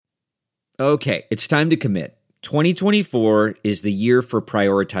Okay, it's time to commit. 2024 is the year for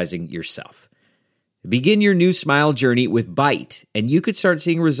prioritizing yourself. Begin your new smile journey with Byte, and you could start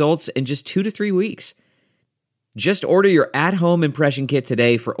seeing results in just 2 to 3 weeks. Just order your at-home impression kit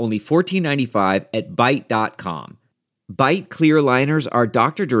today for only $14.95 at Byte.com. Byte clear liners are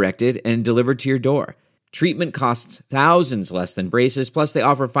doctor-directed and delivered to your door. Treatment costs thousands less than braces, plus they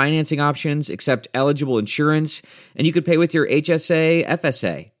offer financing options, accept eligible insurance, and you could pay with your HSA,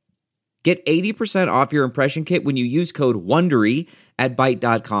 FSA. Get 80% off your impression kit when you use code WONDERY at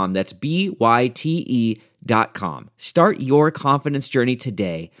Byte.com. That's BYTE.com. Start your confidence journey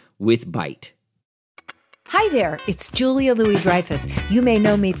today with Byte. Hi there, it's Julia Louis-Dreyfus. You may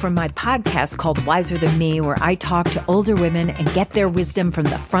know me from my podcast called Wiser Than Me, where I talk to older women and get their wisdom from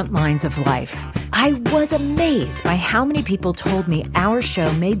the front lines of life. I was amazed by how many people told me our show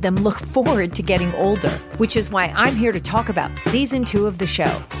made them look forward to getting older, which is why I'm here to talk about season 2 of the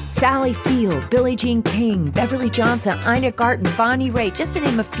show. Sally Field, Billie Jean King, Beverly Johnson, Ina Garten, Bonnie Raitt, just to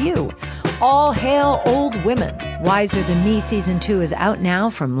name a few. All hail old women. Wiser Than Me season 2 is out now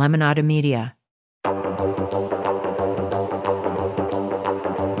from Lemonada Media.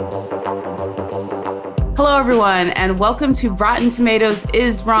 Hello, everyone, and welcome to Rotten Tomatoes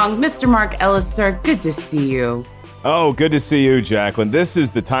is Wrong. Mr. Mark Ellis, sir, good to see you. Oh, good to see you, Jacqueline. This is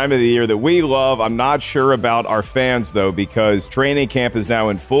the time of the year that we love. I'm not sure about our fans, though, because training camp is now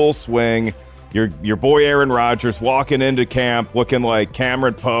in full swing. Your boy Aaron Rodgers walking into camp looking like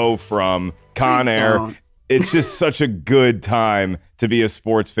Cameron Poe from Con Air. It's just such a good time to be a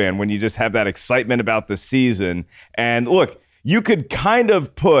sports fan when you just have that excitement about the season. And look, you could kind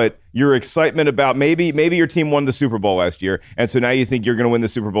of put your excitement about maybe your team won the Super Bowl last year, and so now you think you're going to win the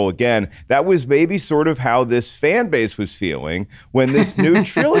Super Bowl again. That was maybe sort of how this fan base was feeling when this new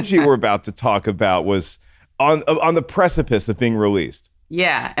trilogy we're about to talk about was on the precipice of being released.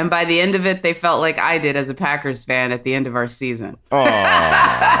 Yeah, and by the end of it, they felt like I did as a Packers fan at the end of our season.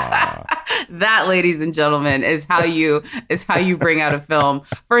 That, ladies and gentlemen, is how you bring out a film.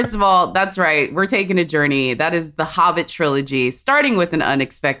 First of all, that's right. We're taking a journey. That is the Hobbit trilogy, starting with an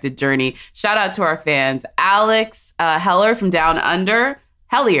unexpected journey. Shout out to our fans. Alex Hellier from Down Under,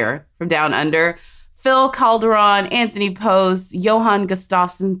 Phil Calderon, Anthony Post, Johan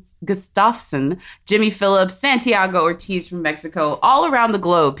Gustafsson, Jimmy Phillips, Santiago Ortiz from Mexico. All around the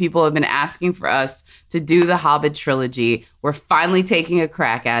globe, people have been asking for us to do the Hobbit trilogy. We're finally taking a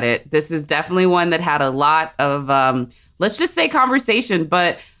crack at it. This is definitely one that had a lot of, let's just say, conversation.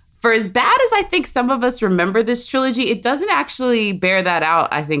 But for as bad as I think some of us remember this trilogy, it doesn't actually bear that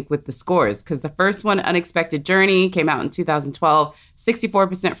out, I think, with the scores. Because the first one, Unexpected Journey, came out in 2012,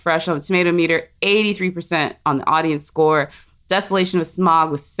 64% fresh on the tomato meter, 83% on the audience score. Desolation of Smaug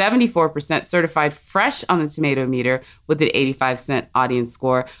was 74% certified fresh on the tomato meter with an 85% audience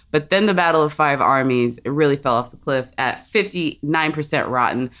score. But then The Battle of Five Armies, it really fell off the cliff at 59%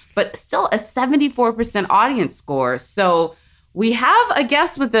 rotten, but still a 74% audience score. So we have a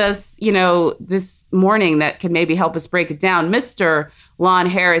guest with us, this morning that can maybe help us break it down. Mr. Lon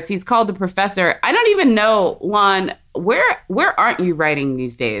Harris. He's called the Professor. I don't even know, Lon, where aren't you writing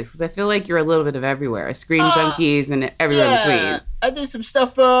these days? Because I feel like you're a little bit of everywhere. Screen Junkies and everywhere in between. I do some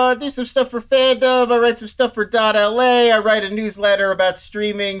stuff. For Fandom. I write some stuff for .LA. I write a newsletter about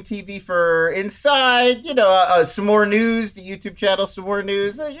streaming TV for Inside. Some more news. The YouTube channel, some more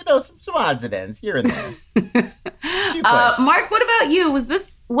news. Some odds and ends here and there. Mark, what about you? Was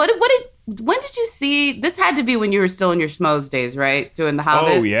this when did you see this? Had to be when you were still in your schmoes days, right? Doing The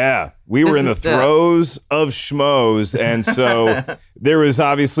Hobbit. Oh yeah, we were in the throes of schmoes, and so there was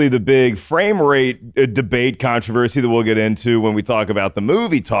obviously the big frame rate debate controversy that we'll get into when we talk about the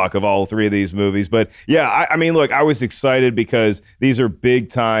movie talk of all three of these movies. But yeah, I mean, look, I was excited because these are big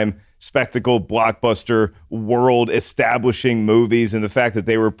time spectacle, blockbuster, world-establishing movies, and the fact that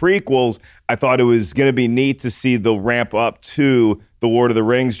they were prequels, I thought it was going to be neat to see the ramp up to the Lord of the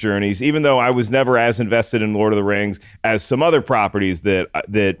Rings journeys, even though I was never as invested in Lord of the Rings as some other properties that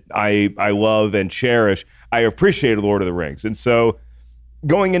I love and cherish. I appreciated Lord of the Rings. And so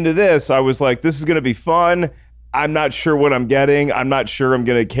going into this, I was like, this is going to be fun. I'm not sure what I'm getting. I'm not sure I'm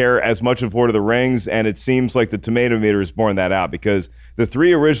going to care as much of Lord of the Rings, and it seems like the tomato meter has borne that out because the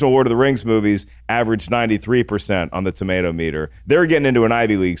three original Lord of the Rings movies averaged 93% on the tomato meter. They're getting into an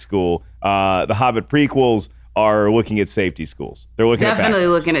Ivy League school. The Hobbit prequels are looking at safety schools. They're looking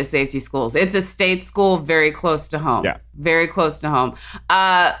at safety schools. It's a state school very close to home. Yeah. Very close to home.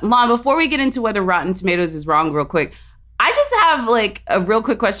 Lon, before we get into whether Rotten Tomatoes is wrong real quick, I just have like a real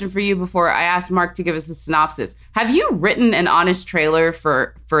quick question for you before I ask Mark to give us a synopsis. Have you written an honest trailer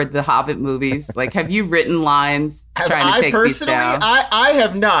for the Hobbit movies? Like, have you written lines trying to take these down? I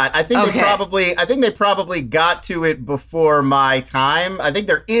have not. I think they probably got to it before my time. I think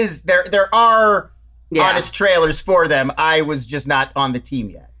there are honest trailers for them. I was just not on the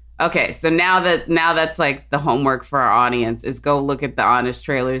team yet. Okay, so now that's like the homework for our audience is go look at the honest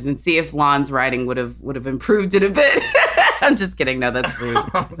trailers and see if Lon's writing would have improved it a bit. I'm just kidding. No, that's rude.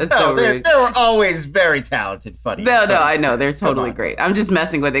 That's so rude. They were always very talented, funny. No, I know. They're totally great. I'm just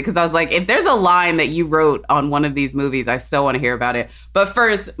messing with it because I was like, if there's a line that you wrote on one of these movies, I so want to hear about it. But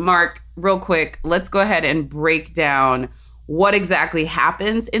first, Mark, real quick, let's go ahead and break down what exactly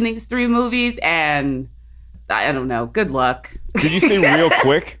happens in these three movies. And I don't know. Good luck. Did you say real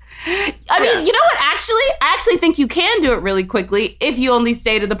quick? I mean, you know what? I actually think you can do it really quickly if you only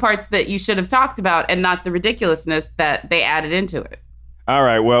stay to the parts that you should have talked about and not the ridiculousness that they added into it. All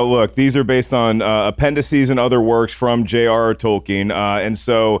right. Well, look, these are based on appendices and other works from J.R.R. Tolkien. And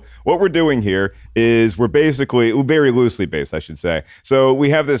so what we're doing here is we're basically very loosely based, I should say. So we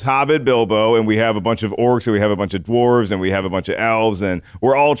have this Hobbit Bilbo, and we have a bunch of orcs, and we have a bunch of dwarves, and we have a bunch of elves, and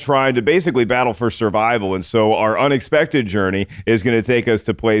we're all trying to basically battle for survival. And so our unexpected journey is going to take us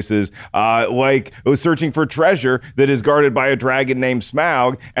to places like searching for treasure that is guarded by a dragon named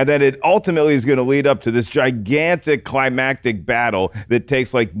Smaug, and then it ultimately is going to lead up to this gigantic climactic battle that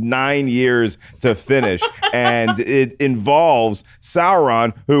takes like 9 years to finish. And it involves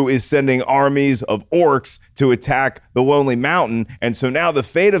Sauron, who is sending armies of orcs to attack the Lonely Mountain. And so now the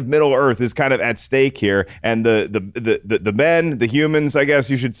fate of Middle Earth is kind of at stake here. And the men, the humans, I guess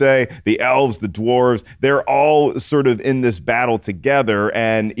you should say, the elves, the dwarves, they're all sort of in this battle together.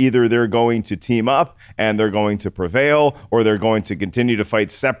 And either they're going to team up and they're going to prevail, or they're going to continue to fight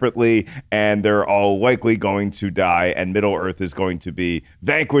separately, and they're all likely going to die. And Middle Earth is going to be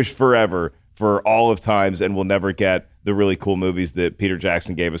vanquished forever for all of times, and we'll never get the really cool movies that Peter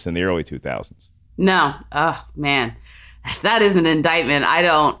Jackson gave us in the early 2000s. No. Oh, man. If that is an indictment, I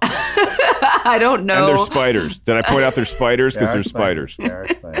don't I don't know. And there's spiders. Did I point out there's spiders? Because there's spiders. There are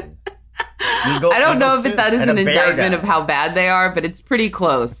spiders. I don't know if that is an indictment of how bad they are, but it's pretty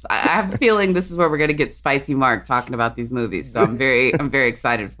close. I have a feeling this is where we're going to get spicy Mark talking about these movies. So I'm very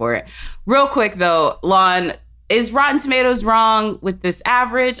excited for it. Real quick, though, Lon, is Rotten Tomatoes wrong with this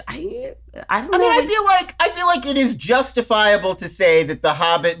average? I don't know. I mean, I feel like it is justifiable to say that the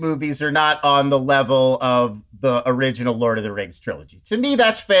Hobbit movies are not on the level of the original Lord of the Rings trilogy. To me,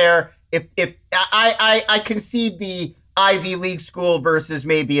 that's fair. If I concede the Ivy League school versus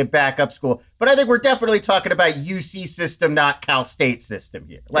maybe a backup school, but I think we're definitely talking about UC system, not Cal State system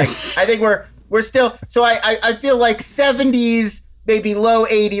here. Like, I think we're still. So I feel like 70s. Maybe low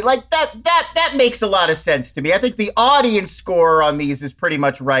 80, like that makes a lot of sense to me. I think the audience score on these is pretty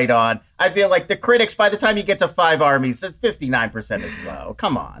much right on. I feel like the critics, by the time you get to Five Armies, that's 59% is low.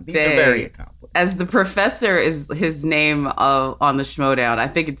 Come on, these are very accomplished. As the professor is his name on the Schmodown, I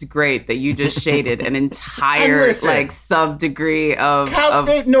think it's great that you just shaded an entire sub degree of Cal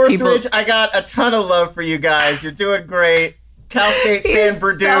State Northridge. I got a ton of love for you guys. You're doing great. Cal State San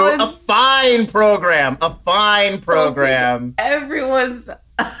Berdue, a fine program. Everyone's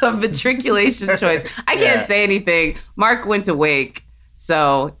matriculation choice. I can't say anything. Mark went to Wake,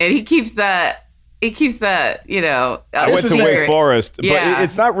 and he keeps that. I went to Wake Forest, but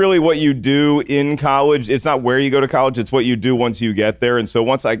it's not really what you do in college. It's not where you go to college. It's what you do once you get there. And so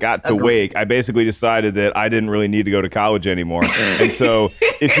once I got to Wake, I basically decided that I didn't really need to go to college anymore. And so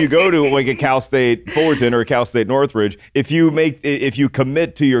if you go to like a Cal State Fullerton or a Cal State Northridge, if you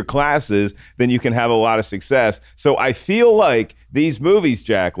commit to your classes, then you can have a lot of success. So I feel like these movies,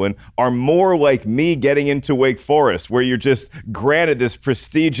 Jacqueline, are more like me getting into Wake Forest, where you're just granted this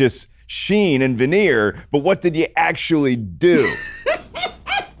prestigious sheen and veneer, but what did you actually do?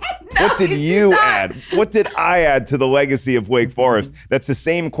 What did you add? What did I add to the legacy of Wake Forest? That's the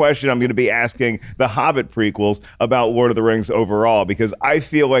same question I'm going to be asking the Hobbit prequels about Lord of the Rings overall, because I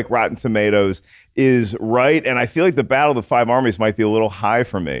feel like Rotten Tomatoes is right, and I feel like the Battle of the Five Armies might be a little high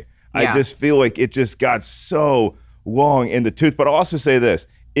for me. Yeah. I just feel like it just got so long in the tooth. But I'll also say this.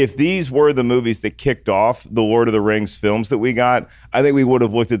 If these were the movies that kicked off the Lord of the Rings films that we got, I think we would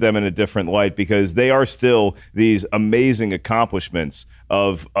have looked at them in a different light, because they are still these amazing accomplishments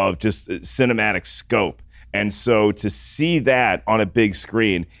of just cinematic scope. And so to see that on a big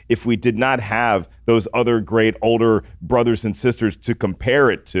screen, if we did not have those other great older brothers and sisters to compare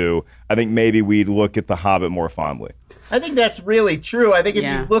it to, I think maybe we'd look at The Hobbit more fondly. I think that's really true. I think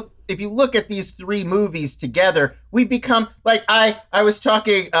if you look at these three movies together, we become like I was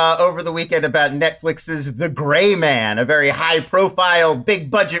talking over the weekend about Netflix's The Gray Man, a very high profile,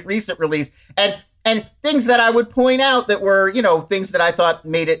 big budget recent release, and things that I would point out that were, you know, things that I thought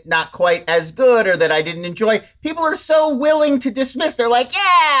made it not quite as good or that I didn't enjoy. People are so willing to dismiss. They're like,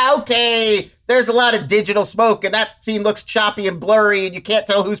 yeah, okay, there's a lot of digital smoke and that scene looks choppy and blurry and you can't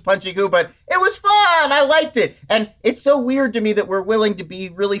tell who's punching who, but it was fun. I liked it. And it's so weird to me that we're willing to be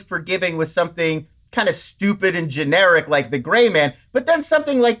really forgiving with something kind of stupid and generic like The Gray Man, but then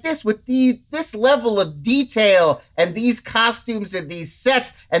something like this with this level of detail and these costumes and these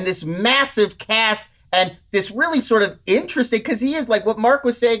sets and this massive cast and this really sort of interesting, because he is, like what Mark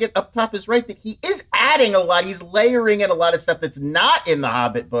was saying up top is right, that he is adding a lot. He's layering in a lot of stuff that's not in the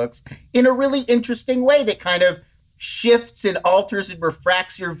Hobbit books in a really interesting way that kind of shifts and alters and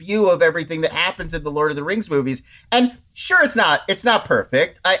refracts your view of everything that happens in the Lord of the Rings movies. And sure, it's not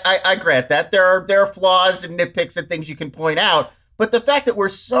perfect. I grant that. There are flaws and nitpicks and things you can point out. But the fact that we're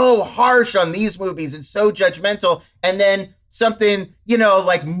so harsh on these movies and so judgmental, and then something, you know,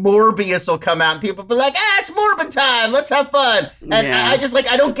 like Morbius will come out and people be like, it's Morbin time, let's have fun. And I just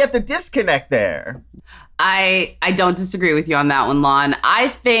I don't get the disconnect there. I don't disagree with you on that one, Lon. I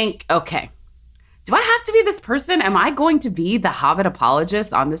think, okay, do I have to be this person? Am I going to be the Hobbit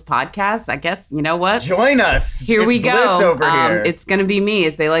apologist on this podcast? I guess, you know what? Join us. Here we go. Over here. It's going to be me,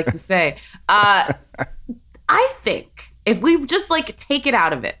 as they like to say. I think if we just take it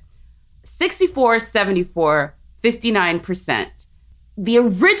out of it, 64, 74, 59%. The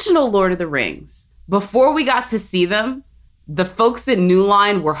original Lord of the Rings, before we got to see them, the folks at New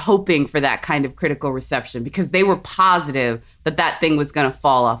Line were hoping for that kind of critical reception because they were positive that thing was going to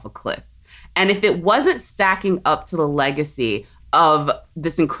fall off a cliff. And if it wasn't stacking up to the legacy of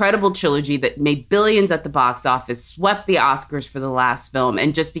this incredible trilogy that made billions at the box office, swept the Oscars for the last film,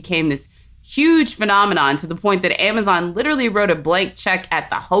 and just became this huge phenomenon to the point that Amazon literally wrote a blank check at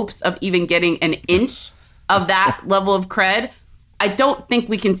the hopes of even getting an inch of that level of cred, I don't think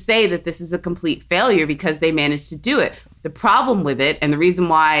we can say that this is a complete failure because they managed to do it. The problem with it, and the reason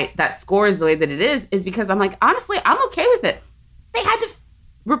why that score is the way that it is because I'm like, honestly, I'm okay with it. They had to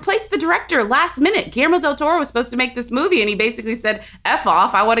replace the director last minute. Guillermo del Toro was supposed to make this movie and he basically said, F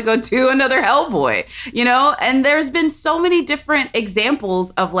off, I want to go do another Hellboy, you know? And there's been so many different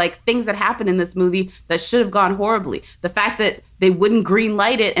examples of things that happened in this movie that should have gone horribly. The fact that they wouldn't green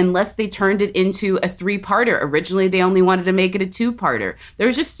light it unless they turned it into a 3-parter. Originally, they only wanted to make it a 2-parter.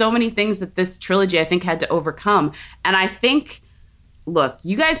 There's just so many things that this trilogy, I think, had to overcome. And I think, look,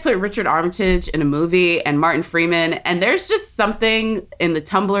 you guys put Richard Armitage in a movie and Martin Freeman, and there's just something in the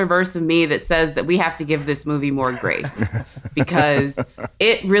Tumblr verse of me that says that we have to give this movie more grace because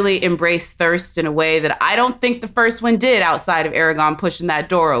it really embraced thirst in a way that I don't think the first one did outside of Aragorn pushing that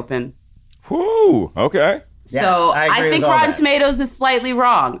door open. Whoo, okay. Yes, so I think Rotten that. Tomatoes is slightly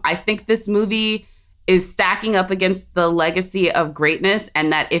wrong. I think this movie is stacking up against the legacy of greatness,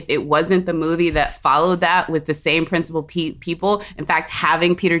 and that if it wasn't the movie that followed that with the same principal people, in fact,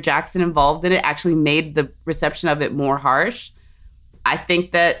 having Peter Jackson involved in it actually made the reception of it more harsh. I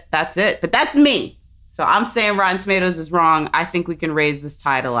think that's it. But that's me. So I'm saying Rotten Tomatoes is wrong. I think we can raise this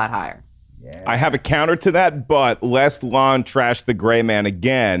tide a lot higher. Yeah. I have a counter to that, but lest Lon trash The Gray Man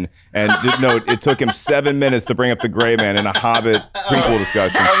again, and note, it took him 7 minutes to bring up The Gray Man in a Hobbit prequel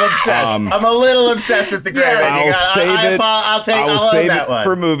discussion. I'm obsessed. I'm a little obsessed with The Gray Man. I'll save it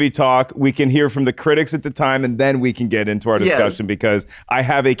for movie talk. We can hear from the critics at the time, and then we can get into our discussion because I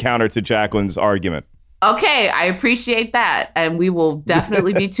have a counter to Jacqueline's argument. Okay, I appreciate that, and we will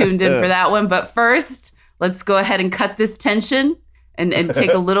definitely be tuned in for that one. But first, let's go ahead and cut this tension and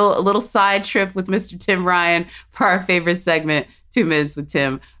take a little side trip with Mr. Tim Ryan for our favorite segment, 2 Minutes with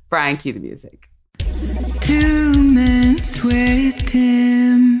Tim. Brian, cue the music. 2 Minutes with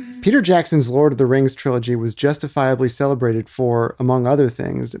Tim. Peter Jackson's Lord of the Rings trilogy was justifiably celebrated for, among other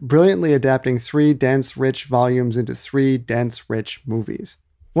things, brilliantly adapting 3 dense, rich volumes into 3 dense, rich movies.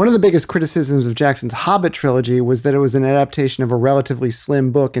 One of the biggest criticisms of Jackson's Hobbit trilogy was that it was an adaptation of a relatively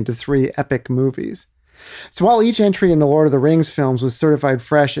slim book into 3 epic movies. So while each entry in the Lord of the Rings films was certified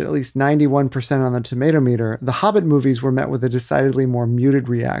fresh at least 91% on the tomato meter, the Hobbit movies were met with a decidedly more muted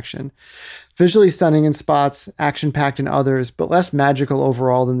reaction. Visually stunning in spots, action-packed in others, but less magical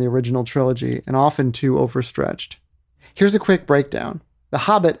overall than the original trilogy, and often too overstretched. Here's a quick breakdown. The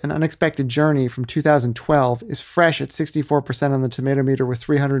Hobbit, An Unexpected Journey from 2012 is fresh at 64% on the tomato meter with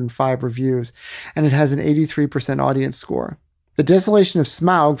 305 reviews, and it has an 83% audience score. The Desolation of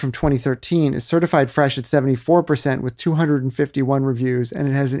Smaug from 2013 is certified fresh at 74% with 251 reviews, and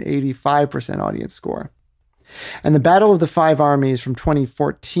it has an 85% audience score. And The Battle of the Five Armies from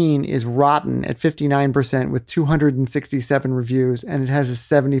 2014 is rotten at 59% with 267 reviews, and it has a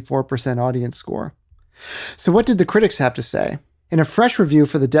 74% audience score. So what did the critics have to say? In a fresh review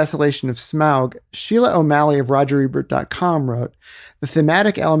for The Desolation of Smaug, Sheila O'Malley of RogerEbert.com wrote, "The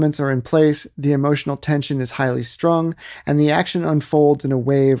thematic elements are in place, the emotional tension is highly strung, and the action unfolds in a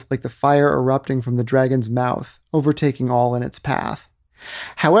wave like the fire erupting from the dragon's mouth, overtaking all in its path."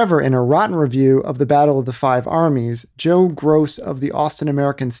 However, in a rotten review of The Battle of the Five Armies, Joe Gross of the Austin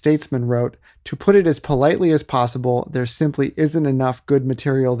American-Statesman wrote, "To put it as politely as possible, there simply isn't enough good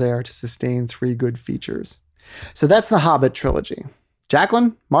material there to sustain 3 good features." So that's the Hobbit trilogy.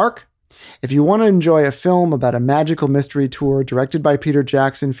 Jacqueline, Mark, if you want to enjoy a film about a magical mystery tour directed by Peter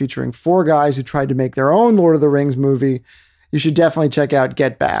Jackson featuring 4 guys who tried to make their own Lord of the Rings movie, you should definitely check out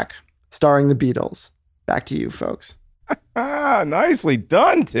Get Back, starring the Beatles. Back to you, folks. Nicely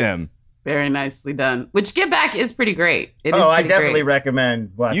done, Tim. Very nicely done. Which Get Back is pretty great. I definitely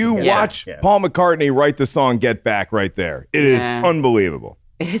recommend watching. You watch Paul McCartney write the song Get Back right there. It is unbelievable.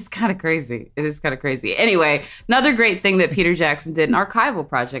 It is kind of crazy. Anyway, another great thing that Peter Jackson did, an archival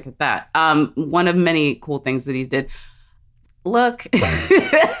project at that. One of many cool things that he did. Look,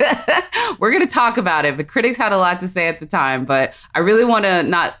 we're going to talk about it, but critics had a lot to say at the time, but I really want to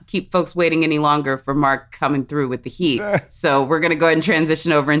not keep folks waiting any longer for Mark coming through with the heat. So we're going to go ahead and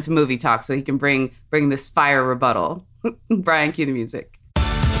transition over into movie talk so he can bring this fire rebuttal. Brian, cue the music.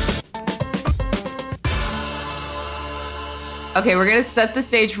 Okay, we're going to set the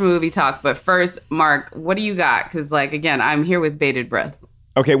stage for movie talk, but first, Mark, what do you got? Because, again, I'm here with bated breath.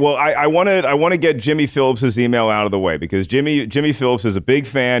 Okay, well, I want to get Jimmy Phillips' email out of the way because Jimmy Phillips is a big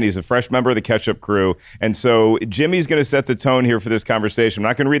fan. He's a fresh member of the Ketchup Crew, and so Jimmy's going to set the tone here for this conversation. I'm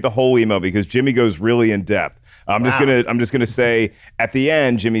not going to read the whole email because Jimmy goes really in depth. I'm just gonna say at the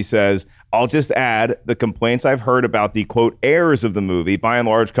end, Jimmy says, "I'll just add the complaints I've heard about the quote heirs of the movie by and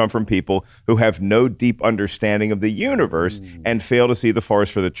large come from people who have no deep understanding of the universe and fail to see the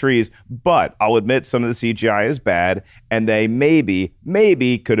forest for the trees. But I'll admit some of the CGI is bad, and they maybe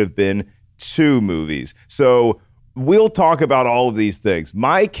could have been 2 movies." So we'll talk about all of these things.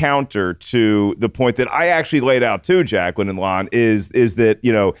 My counter to the point that I actually laid out too, Jacqueline and Lon, is that,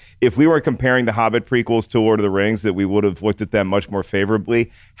 if we were comparing the Hobbit prequels to Lord of the Rings, that we would have looked at them much more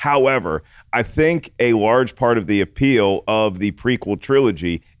favorably. However, I think a large part of the appeal of the prequel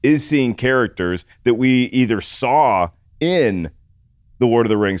trilogy is seeing characters that we either saw in the Lord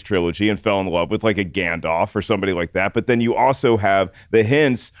of the Rings trilogy and fell in love with, like a Gandalf or somebody like that. But then you also have the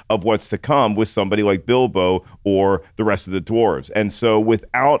hints of what's to come with somebody like Bilbo or the rest of the dwarves. And so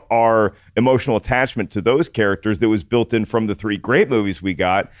without our emotional attachment to those characters that was built in from the 3 great movies we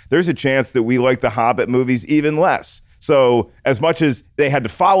got, there's a chance that we like the Hobbit movies even less. So as much as they had to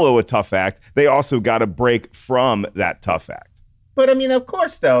follow a tough act, they also got a break from that tough act. But I mean, of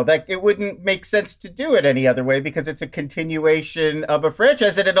course, though, that it wouldn't make sense to do it any other way because it's a continuation of a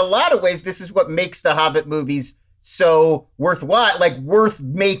franchise. And in a lot of ways, this is what makes the Hobbit movies so worthwhile, worth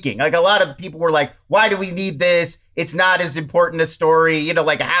making. Like, a lot of people were like, why do we need this? It's not as important a story,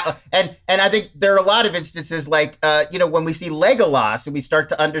 how, and I think there are a lot of instances when we see Legolas and we start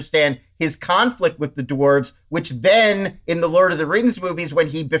to understand his conflict with the dwarves, which then in the Lord of the Rings movies, when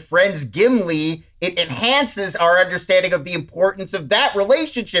he befriends Gimli, it enhances our understanding of the importance of that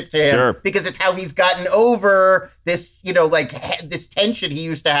relationship to him, because it's how he's gotten over this, this tension he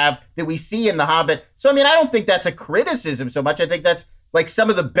used to have that we see in The Hobbit. So, I mean, I don't think that's a criticism so much. I think that's some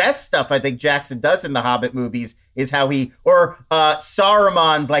of the best stuff I think Jackson does in the Hobbit movies is how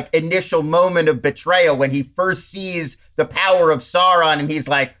Saruman's initial moment of betrayal when he first sees the power of Sauron and he's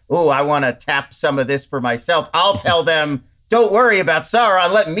like, oh, I want to tap some of this for myself. I'll tell them, don't worry about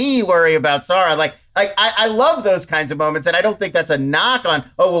Sauron. Let me worry about Sauron. I love those kinds of moments. And I don't think that's a knock on,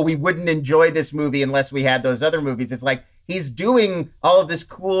 we wouldn't enjoy this movie unless we had those other movies. It's like he's doing all of this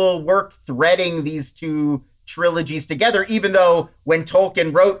cool work threading these 2 trilogies together, even though when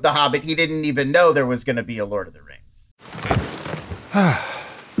Tolkien wrote The Hobbit, he didn't even know there was going to be a Lord of the Rings.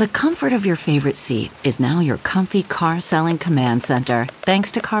 The comfort of your favorite seat is now your comfy car selling command center,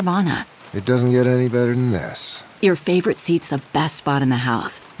 thanks to Carvana. It doesn't get any better than this. Your favorite seat's the best spot in the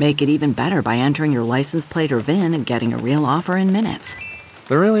house. Make it even better by entering your license plate or VIN and getting a real offer in minutes.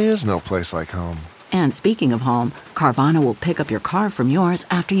 There really is no place like home. And speaking of home, Carvana will pick up your car from yours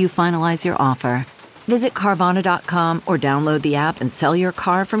after you finalize your offer. Visit Carvana.com or download the app and sell your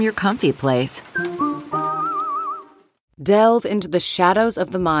car from your comfy place. Delve into the shadows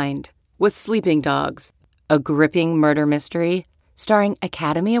of the mind with Sleeping Dogs, a gripping murder mystery starring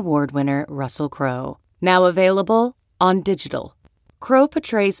Academy Award winner Russell Crowe. Now available on digital. Crowe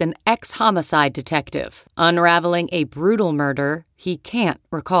portrays an ex-homicide detective, unraveling a brutal murder he can't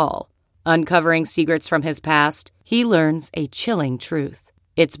recall. Uncovering secrets from his past, he learns a chilling truth.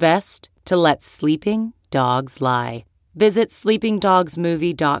 It's best to let sleeping dogs lie. Visit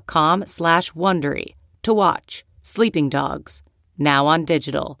sleepingdogsmovie.com/Wondery to watch Sleeping Dogs, now on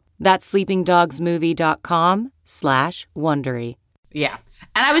digital. That's sleepingdogsmovie.com/Wondery. Yeah.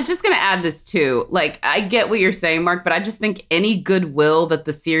 And I was just going to add this too. Like, I get what you're saying, Mark, but I just think any goodwill that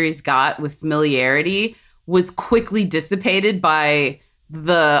the series got with Familiarity was quickly dissipated by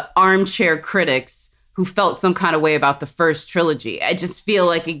the armchair critics who felt some kind of way about the first trilogy. I just feel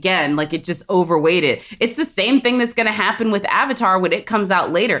like, again, like it just overweighted. It's the same thing that's going to happen with Avatar when it comes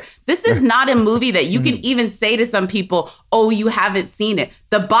out later. This is not a movie that you can even say to some people, oh, you haven't seen it.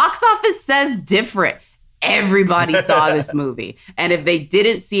 The box office says different. Everybody saw this movie. And if they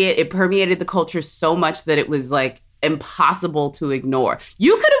didn't see it, it permeated the culture so much that it was like impossible to ignore.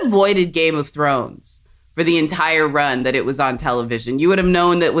 You could have avoided Game of Thrones for the entire run that it was on television. You would have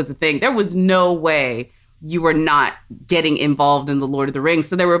known that was a thing. There was no way you were not getting involved in The Lord of the Rings.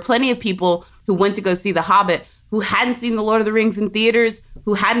 So there were plenty of people who went to go see The Hobbit who hadn't seen The Lord of the Rings in theaters,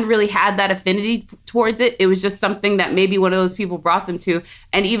 who hadn't really had that affinity towards it. It was just something that maybe one of those people brought them to.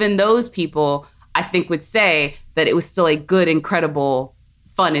 And even those people, I think, would say that it was still a good, incredible,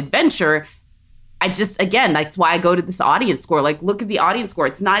 fun adventure. I just, again, that's why I go to this audience score. Like, look at the audience score.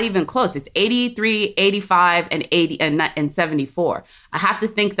 It's not even close. It's 83, 85, and 80 and 74. I have to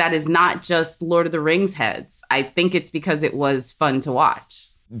think that is not just Lord of the Rings heads. I think it's because it was fun to watch.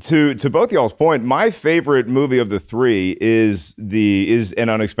 To both y'all's point, my favorite movie of the three is An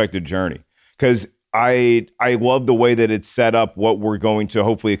Unexpected Journey, because I love the way that it set up what we're going to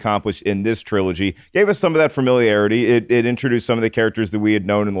hopefully accomplish in this trilogy. Gave us some of that familiarity. It introduced some of the characters that we had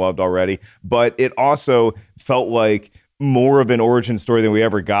known and loved already, but it also felt like more of an origin story than we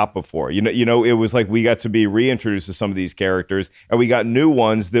ever got before. You know, it was like we got to be reintroduced to some of these characters, and we got new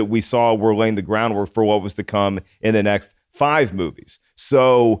ones that we saw were laying the groundwork for what was to come in the next 5 movies.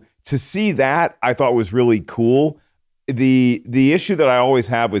 So to see that, I thought was really cool. The issue that I always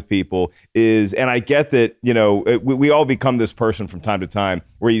have with people is, and I get that, you know, we all become this person from time to time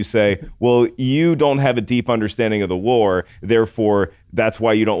where you say, well, you don't have a deep understanding of the lore, therefore that's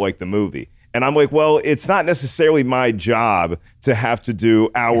why you don't like the movie. And I'm like, well, it's not necessarily my job to have to do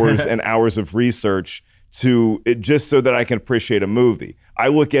hours and hours of research just so that I can appreciate a movie. I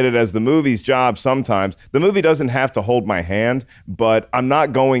look at it as the movie's job sometimes. The movie doesn't have to hold my hand, but I'm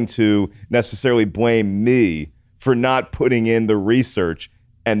not going to necessarily blame me for not putting in the research,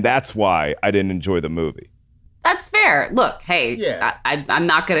 and that's why I didn't enjoy the movie. That's fair. Look, hey, yeah. I'm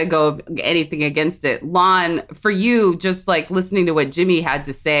not going to go anything against it. Lon, for you, just like listening to what Jimmy had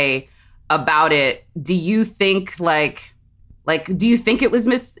to say about it, do you think do you think it was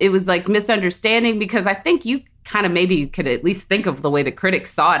misunderstanding? Because I think you kind of maybe could at least think of the way the critics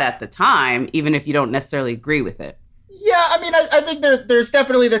saw it at the time, even if you don't necessarily agree with it. Yeah, I mean, I think there's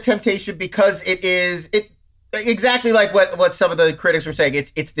definitely the temptation because it exactly like what some of the critics were saying.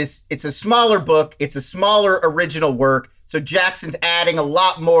 It's a smaller book. It's a smaller original work. So Jackson's adding a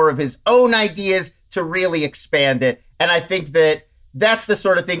lot more of his own ideas to really expand it. And I think that's the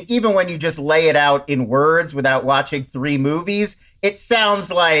sort of thing, even when you just lay it out in words without watching 3 movies, it sounds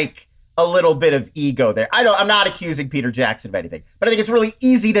like a little bit of ego there. I'm not accusing Peter Jackson of anything, but I think it's really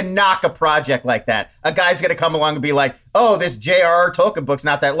easy to knock a project like that. A guy's going to come along and be like, oh, this J.R.R. Tolkien book's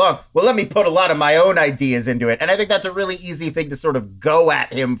not that long. Well, let me put a lot of my own ideas into it. And I think that's a really easy thing to sort of go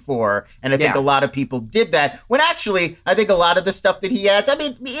at him for. And I think a lot of people did that, when actually I think a lot of the stuff that he adds, I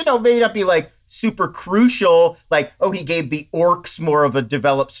mean, you know, may not be like super crucial, like, oh, he gave the orcs more of a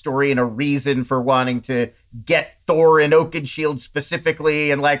developed story and a reason for wanting to get Thor and Oakenshield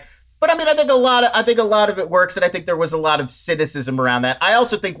specifically, and like, but I mean, I think a lot of it works, and I think there was a lot of cynicism around that. I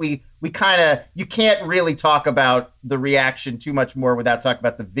also think we kind of, you can't really talk about the reaction too much more without talking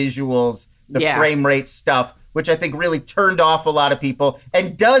about the visuals, the frame rate stuff, which I think really turned off a lot of people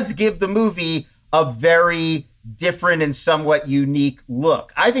and does give the movie a very different and somewhat unique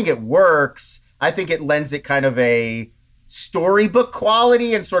look. I think it works. I think it lends it kind of a storybook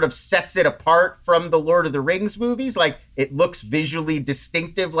quality and sort of sets it apart from the Lord of the Rings movies. Like, it looks visually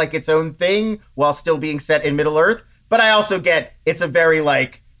distinctive, like its own thing, while still being set in Middle-earth. But I also get it's a very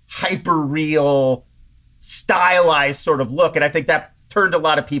like hyper-real, stylized sort of look. And I think that turned a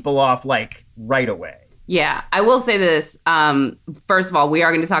lot of people off like right away. Yeah, I will say this. First of all, we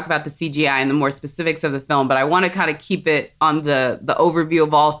are going to talk about the CGI and the more specifics of the film, but I want to kind of keep it on the overview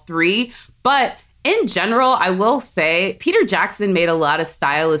of all 3. But In general, I will say Peter Jackson made a lot of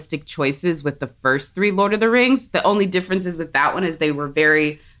stylistic choices with the first 3 Lord of the Rings. The only differences with that one is they were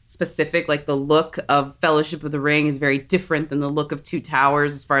very specific. Like the look of Fellowship of the Ring is very different than the look of Two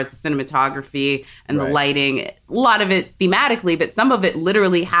Towers as far as the cinematography and the lighting. A lot of it thematically, but some of it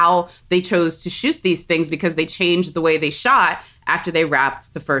literally how they chose to shoot these things because they changed the way they shot after they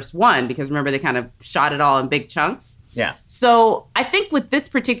wrapped the first one. Because remember, they kind of shot it all in big chunks. Yeah. So I think with this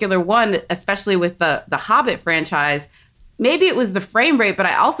particular one, especially with the Hobbit franchise, maybe it was the frame rate, but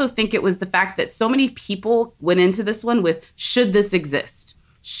I also think it was the fact that so many people went into this one with, should this exist?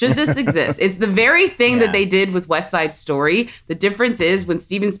 Should this exist? It's the very thing that they did with West Side Story. The difference is when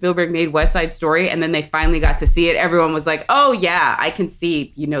Steven Spielberg made West Side Story and then they finally got to see it, everyone was like, oh yeah, I can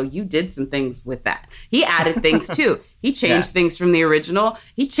see, you did some things with that. He added things too. He changed things from the original.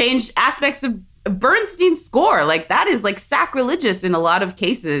 He changed aspects of Bernstein's score. Like that is like sacrilegious in a lot of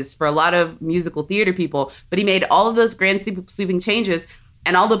cases for a lot of musical theater people. But he made all of those grand sweeping changes.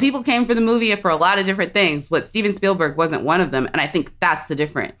 And although people came for the movie for a lot of different things, what Steven Spielberg wasn't one of them. And I think that's the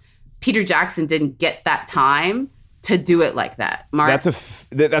difference. Peter Jackson didn't get that time to do it like that. Mark?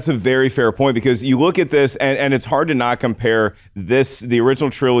 That's a very fair point, because you look at this and it's hard to not compare the original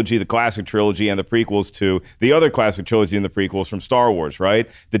trilogy, the classic trilogy, and the prequels to the other classic trilogy and the prequels from Star Wars, right?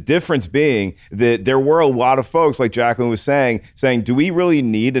 The difference being that there were a lot of folks, like Jacqueline was saying, do we really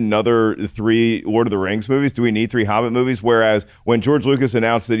need another 3 Lord of the Rings movies? Do we need 3 Hobbit movies? Whereas when George Lucas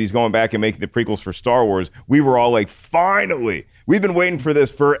announced that he's going back and making the prequels for Star Wars, we were all like, finally, we've been waiting for this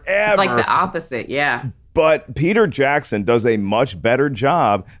forever. It's like the opposite, yeah. But Peter Jackson does a much better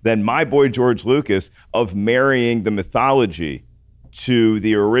job than my boy George Lucas of marrying the mythology to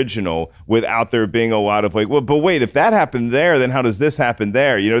the original without there being a lot of like, well, but wait, if that happened there, then how does this happen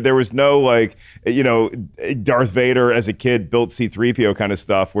there? There was no Darth Vader as a kid built C-3PO kind of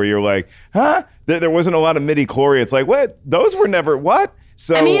stuff where you're like, huh? There wasn't a lot of midi-chlorians. It's like, what? Those were never, what?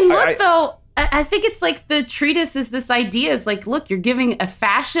 So I mean, look, though, I think it's like the treatise is this idea. It's like, look, you're giving a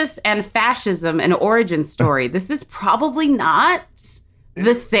fascist and fascism an origin story. This is probably not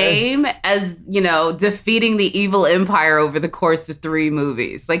the same as, defeating the evil empire over the course of 3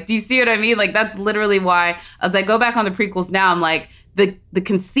 movies. Like, do you see what I mean? Like, that's literally why, as I go back on the prequels now, I'm like, the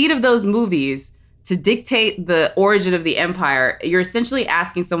conceit of those movies to dictate the origin of the empire, you're essentially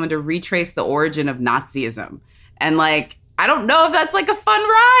asking someone to retrace the origin of Nazism. And like, I don't know if that's like a fun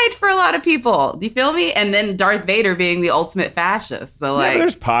ride for a lot of people. Do you feel me? And then Darth Vader being the ultimate fascist. So like,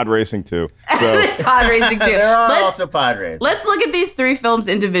 there's pod racing too. So. There's pod racing too. There are also pod racing. Let's look at these 3 films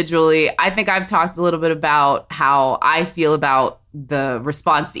individually. I think I've talked a little bit about how I feel about the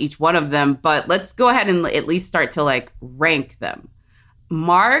response to each one of them, but let's go ahead and at least start to like rank them.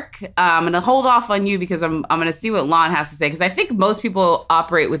 Mark, I'm going to hold off on you because I'm going to see what Lon has to say, because I think most people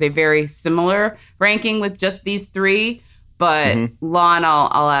operate with a very similar ranking with just these 3. But Lon,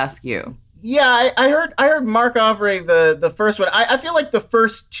 I'll ask you. Yeah, I heard Mark offering the first one. I feel like the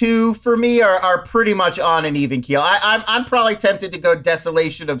first 2 for me are pretty much on an even keel. I'm probably tempted to go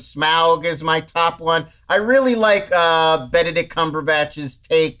Desolation of Smaug as my top one. I really like Benedict Cumberbatch's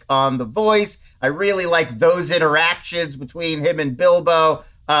take on the voice. I really like those interactions between him and Bilbo.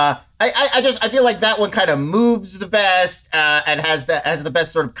 I feel like that one kind of moves the best and has the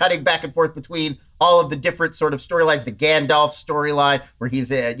best sort of cutting back and forth between all of the different sort of storylines. The Gandalf storyline where he's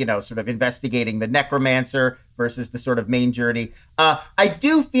sort of investigating the necromancer versus the sort of main journey. I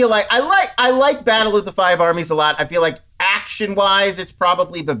do feel like I like Battle of the Five Armies a lot. I feel like action wise, it's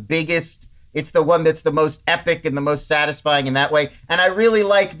probably the biggest. It's the one that's the most epic and the most satisfying in that way. And I really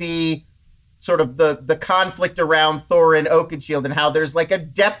like the sort of the conflict around Thorin Oakenshield and how there's like a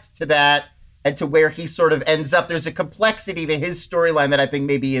depth to that and to where he sort of ends up. There's a complexity to his storyline that I think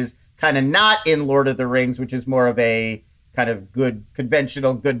maybe is kind of not in Lord of the Rings, which is more of a kind of good,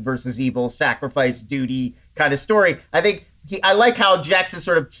 conventional good versus evil, sacrifice, duty kind of story. I think I like how Jackson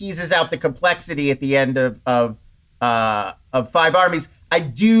sort of teases out the complexity at the end of Five Armies. I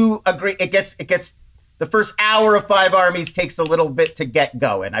do agree. It gets the first hour of Five Armies takes a little bit to get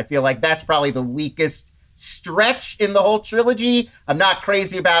going. I feel like that's probably the weakest stretch in the whole trilogy. I'm not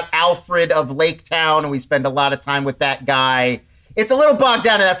crazy about Alfred of Lake Town, and we spend a lot of time with that guy. It's a little bogged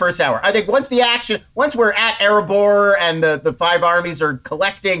down in that first hour. I think once we're at Erebor and the Five Armies are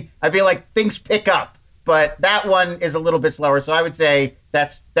collecting, I feel like things pick up. But that one is a little bit slower, so I would say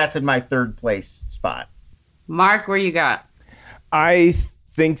that's in my 3rd place spot. Mark, where you got? I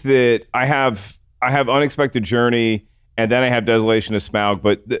think that I have Unexpected Journey, and then I have Desolation of Smaug.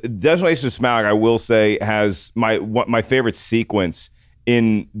 But Desolation of Smaug, I will say, has my favorite sequence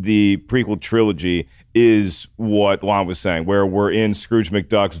in the prequel trilogy is what Lon was saying, where we're in Scrooge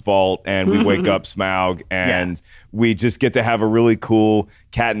McDuck's vault and we wake up Smaug and we just get to have a really cool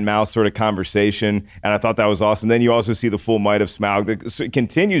cat and mouse sort of conversation. And I thought that was awesome. Then you also see the full might of Smaug that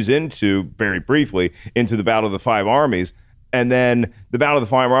continues into, very briefly, into the Battle of the Five Armies. And then the Battle of the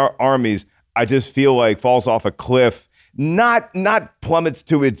Five Armies, I just feel like falls off a cliff. Not plummets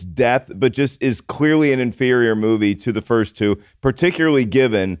to its death, but just is clearly an inferior movie to the first two, particularly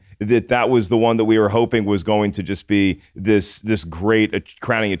given that was the one that we were hoping was going to just be this great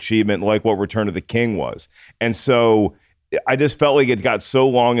crowning achievement like what Return of the King was. And so I just felt like it got so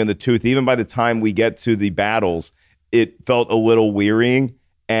long in the tooth. Even by the time we get to the battles, it felt a little wearying.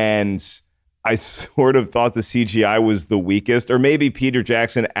 And I sort of thought the CGI was the weakest, or maybe Peter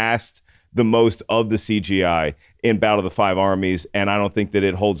Jackson asked the most of the CGI in Battle of the Five Armies, and I don't think that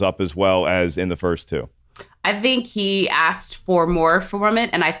it holds up as well as in the first two. I think he asked for more from it,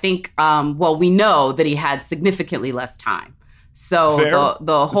 and I think, we know that he had significantly less time. So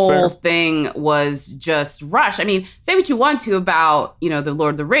the whole thing was just rushed. I mean, say what you want to about, the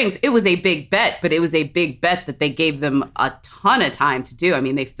Lord of the Rings. It was a big bet, but it was a big bet that they gave them a ton of time to do. I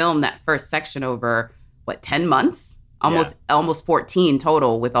mean, they filmed that first section over, 10 months? Almost 14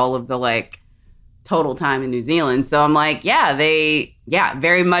 total with all of the total time in New Zealand. So I'm like,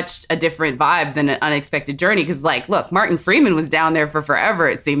 very much a different vibe than An Unexpected Journey. Because look, Martin Freeman was down there for forever,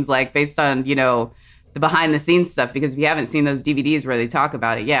 it seems like, based on, the behind the scenes stuff. Because if you haven't seen those DVDs where they talk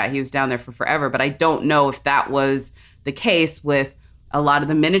about it, he was down there for forever. But I don't know if that was the case with a lot of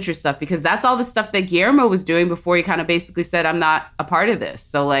the miniature stuff, because that's all the stuff that Guillermo was doing before he kind of basically said, I'm not a part of this.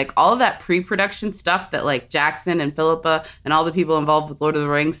 So all of that pre-production stuff that Jackson and Philippa and all the people involved with Lord of the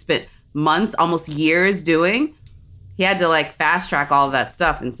Rings spent months, almost years doing, he had to fast track all of that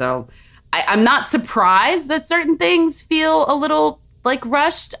stuff. And so I'm not surprised that certain things feel a little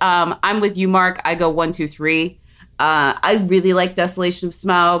rushed. I'm with you, Mark. I go 1, 2, 3. I really like Desolation of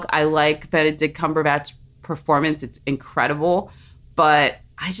Smaug. I like Benedict Cumberbatch's performance. It's incredible. But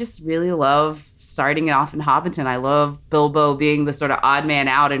I just really love starting it off in Hobbiton. I love Bilbo being the sort of odd man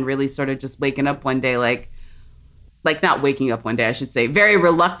out and really sort of just waking up one day, not waking up one day, I should say, very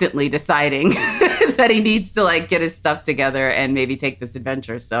reluctantly deciding that he needs to get his stuff together and maybe take this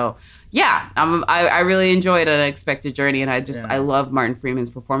adventure. So I really enjoyed An Unexpected Journey, and I love Martin Freeman's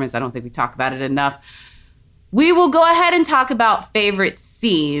performance. I don't think we talk about it enough. We will go ahead and talk about favorite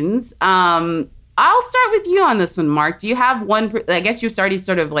scenes. I'll start with you on this one, Mark. Do you have one? I guess you've already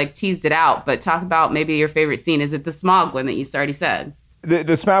sort of teased it out, but talk about maybe your favorite scene. Is it the Smaug one that you already said? The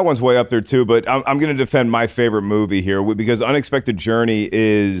Smaug one's way up there too, but I'm going to defend my favorite movie here because Unexpected Journey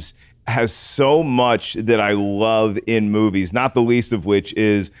has so much that I love in movies, not the least of which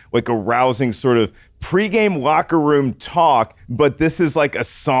is a rousing sort of pregame locker room talk, but this is a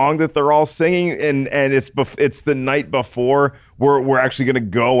song that they're all singing, and it's the night before we're actually going to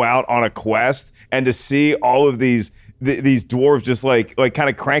go out on a quest, and to see all of these dwarves just kind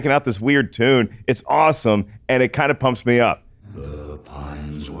of cranking out this weird tune, it's awesome, and it kind of pumps me up. The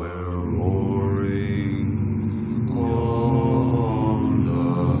pines were roaring on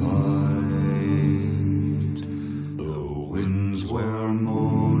the height, the winds were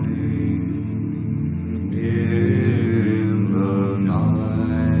moaning in the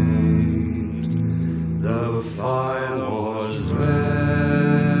night, the fire was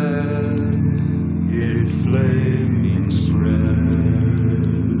red, it flaming spread.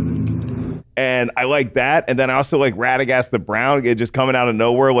 And I like that. And then I also like Radagast the Brown, just coming out of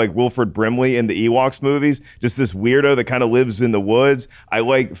nowhere, like Wilford Brimley in the Ewoks movies. Just this weirdo that kind of lives in the woods. I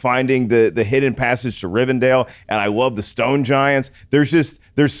like finding the hidden passage to Rivendell. And I love the stone giants. There's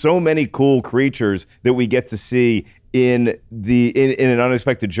so many cool creatures that we get to see in An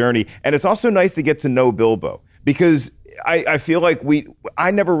Unexpected Journey. And it's also nice to get to know Bilbo, because I feel like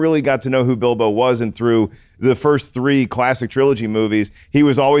I never really got to know who Bilbo was, and through the first 3 classic trilogy movies, he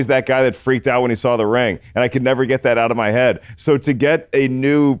was always that guy that freaked out when he saw the ring, and I could never get that out of my head. So to get a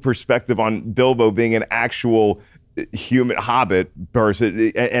new perspective on Bilbo being an actual human hobbit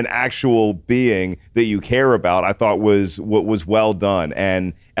person, an actual being that you care about, I thought was well done,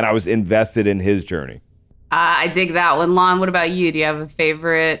 and I was invested in his journey. I dig that one. Lon, what about you? Do you have a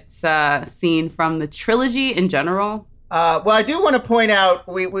favorite scene from the trilogy in general? Well, I do want to point out,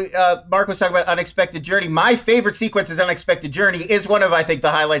 Mark was talking about Unexpected Journey. My favorite sequence is Unexpected Journey is one of, I think, the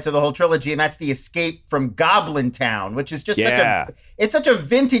highlights of the whole trilogy, and that's the escape from Goblin Town, which is just such a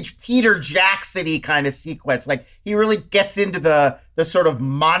vintage Peter Jackson-y kind of sequence. Like, he really gets into the sort of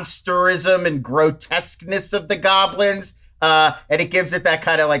monsterism and grotesqueness of the goblins, and it gives it that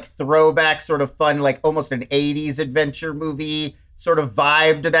kind of like throwback sort of fun, like almost an 80s adventure movie sort of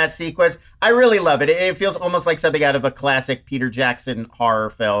vibe to that sequence. I really love it. It feels almost like something out of a classic Peter Jackson horror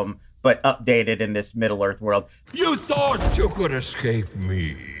film, but updated in this Middle-earth world. You thought you could escape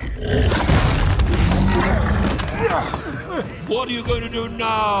me. What are you going to do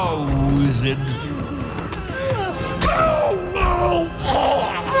now, wizard?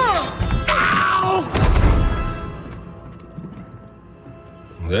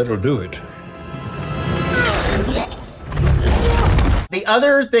 That'll do it. The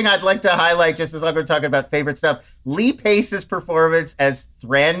other thing I'd like to highlight, just as I'm going to talk about favorite stuff, Lee Pace's performance as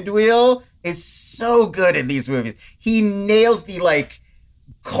Thranduil is so good in these movies. He nails the like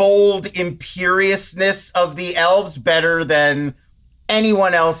cold imperiousness of the elves better than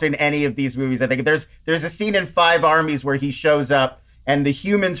anyone else in any of these movies. I think there's a scene in Five Armies where he shows up and the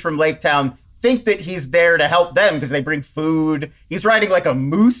humans from Lake Town think that he's there to help them because they bring food. He's riding like a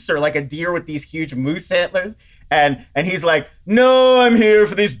moose or like a deer with these huge moose antlers. And he's like, no, I'm here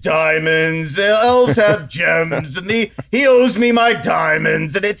for these diamonds. The elves have gems and he owes me my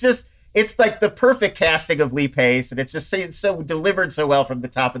diamonds. And it's like the perfect casting of Lee Pace. And it's just it's so delivered so well from the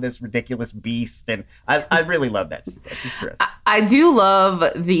top of this ridiculous beast. And I really love that sequence. It's terrific. I do love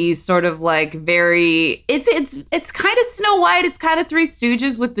the sort of like very, it's kind of Snow White. It's kind of Three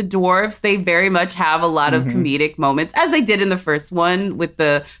Stooges with the dwarves. They very much have a lot of comedic moments, as they did in the first one with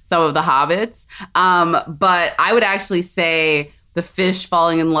some of the hobbits. But I would actually say the fish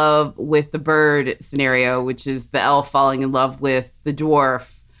falling in love with the bird scenario, which is the elf falling in love with the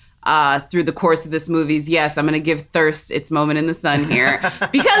dwarf. Through the course of this movie's, yes, I'm going to give Thirst its moment in the sun here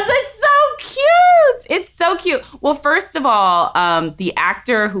because it's so cute. It's so cute. Well, first of all, the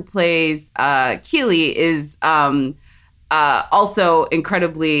actor who plays Keeley is also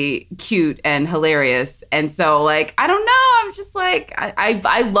incredibly cute and hilarious. And so, like, I don't know. I'm just like,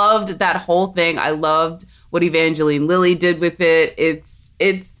 I loved that whole thing. I loved what Evangeline Lilly did with it.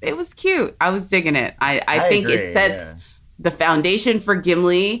 It was cute. I was digging it. I think agree, it sets the foundation for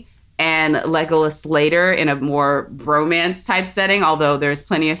Gimli and Legolas later in a more romance type setting, although there's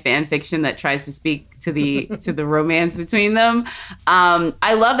plenty of fan fiction that tries to speak to the romance between them.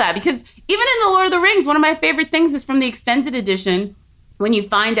 I love that because even in The Lord of the Rings, one of my favorite things is from the extended edition when you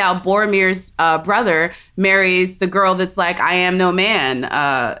find out Boromir's brother marries the girl that's like, I am no man,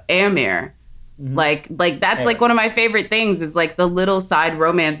 Éomer. Mm-hmm. Like that's like one of my favorite things is like the little side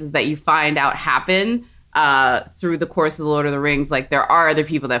romances that you find out happen through the course of The Lord of the Rings. Like there are other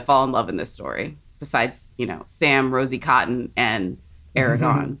people that fall in love in this story besides, Sam, Rosie Cotton, and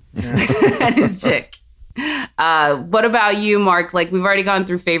Aragorn and his chick. What about you, Mark? Like we've already gone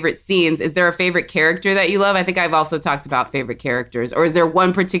through favorite scenes. Is there a favorite character that you love? I think I've also talked about favorite characters. Or is there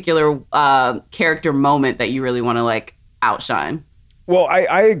one particular character moment that you really want to like outshine? Well,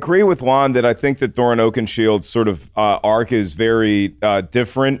 I agree with Lon that I think that Thorin Oakenshield's sort of arc is very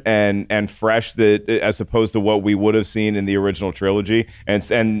different and fresh that as opposed to what we would have seen in the original trilogy.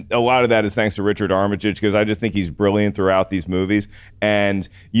 And a lot of that is thanks to Richard Armitage because I just think he's brilliant throughout these movies.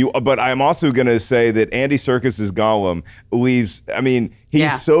 But I'm also going to say that Andy Serkis's Gollum leaves,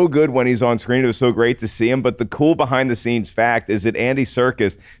 he's so good when he's on screen. It was so great to see him. But the cool behind the scenes fact is that Andy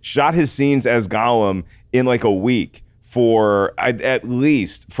Serkis shot his scenes as Gollum in like a week. At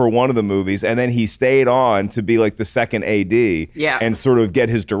least for one of the movies, and then he stayed on to be like the second AD and sort of get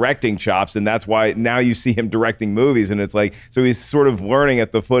his directing chops, and that's why now you see him directing movies, and it's like, so he's sort of learning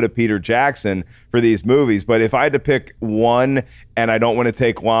at the foot of Peter Jackson for these movies. But if I had to pick one, and I don't want to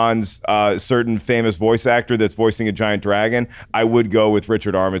take Lon's certain famous voice actor that's voicing a giant dragon, I would go with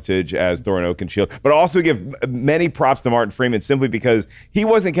Richard Armitage as Thorin Oakenshield, but also give many props to Martin Freeman simply because he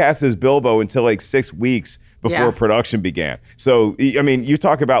wasn't cast as Bilbo until like 6 weeks before production began. So, you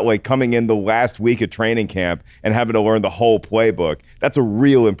talk about like coming in the last week of training camp and having to learn the whole playbook. That's a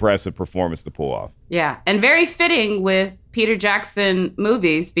real impressive performance to pull off. Yeah, and very fitting with Peter Jackson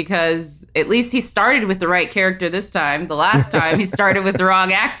movies because at least he started with the right character this time. The last time he started with the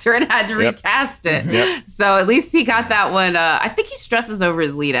wrong actor and had to recast it. Yep. So at least he got that one. I think he stresses over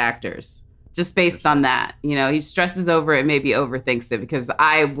his lead actors. Just based on that. He stresses over it, maybe overthinks it because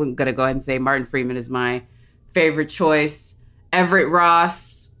I'm going to go ahead and say Martin Freeman is my favorite choice. Everett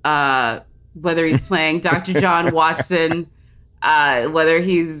Ross, whether he's playing Dr. John Watson, whether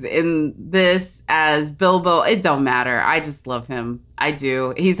he's in this as Bilbo, it don't matter. I just love him. I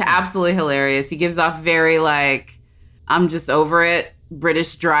do. He's absolutely hilarious. He gives off very like, I'm just over it,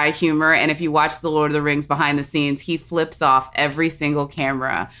 British dry humor. And if you watch The Lord of the Rings behind the scenes, he flips off every single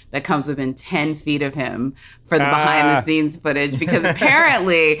camera that comes within 10 feet of him for the behind the scenes footage because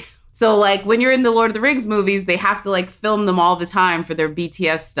apparently So, like, when you're in the Lord of the Rings movies, they have to, like, film them all the time for their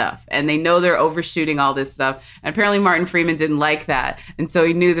BTS stuff. And they know they're overshooting all this stuff. And apparently Martin Freeman didn't like that. And so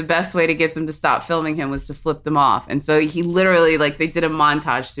he knew the best way to get them to stop filming him was to flip them off. And so he literally, like, they did a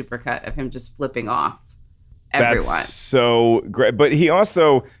montage supercut of him just flipping off everyone. That's so great. But he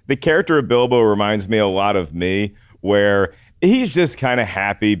also, the character of Bilbo reminds me a lot of me, where he's just kind of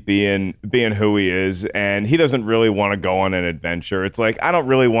happy being who he is, and he doesn't really want to go on an adventure. It's like, I don't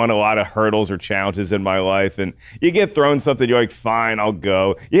really want a lot of hurdles or challenges in my life, and you get thrown something, you're like, fine, I'll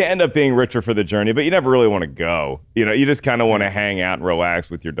go. You end up being richer for the journey, but you never really want to go. You know, you just kind of want to hang out and relax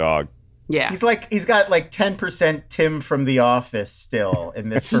with your dog. Yeah. He's got like 10% Tim from The Office still in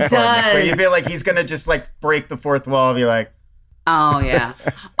this performance, where you feel like he's going to just like break the fourth wall and be like, oh, yeah.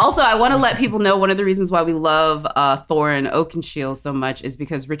 Also, I want to let people know one of the reasons why we love Thorin Oakenshield so much is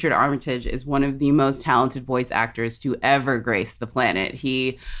because Richard Armitage is one of the most talented voice actors to ever grace the planet.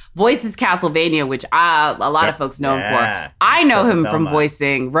 He voices Castlevania, which a lot of folks know him for. I know him from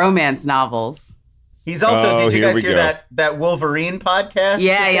voicing romance novels. He's also, did you guys hear that Wolverine podcast?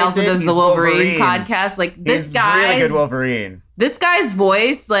 Yeah, he also does the Wolverine podcast. Like, this guy, really good Wolverine. This guy's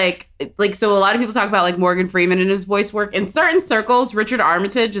voice, like, so a lot of people talk about, like, Morgan Freeman and his voice work. In certain circles, Richard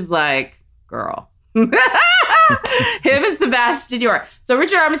Armitage is like, girl. Him and Sebastian York. So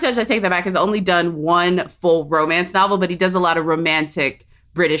Richard Armitage, I take that back, has only done one full romance novel, but he does a lot of romantic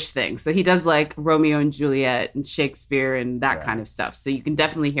British things. So he does, like, Romeo and Juliet and Shakespeare and that kind of stuff. So you can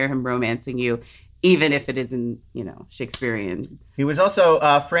definitely hear him romancing you, even if it isn't, you know, Shakespearean. He was also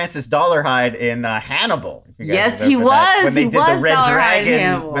Francis Dollarhide in Hannibal. Yes, he was. When they did the Red Dragon,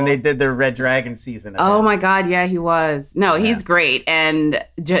 Hannibal. when they did their Red Dragon season. Oh my God, yeah, he was. No, he's great, and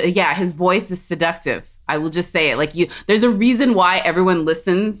yeah, his voice is seductive. I will just say it. Like, there's a reason why everyone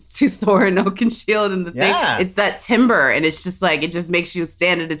listens to Thorin Oakenshield and the thing. It's that timbre, and it's just like, it just makes you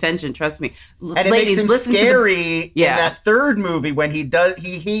stand at attention. Trust me. And it makes him scary in that third movie when he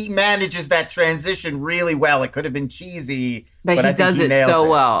he manages that transition really well. It could have been cheesy, but he does it so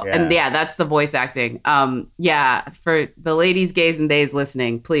well. Yeah. And yeah, that's the voice acting. Yeah, for the ladies, gays, and theys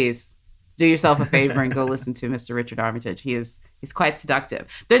listening, please do yourself a favor and go listen to Mr. Richard Armitage. He's quite seductive.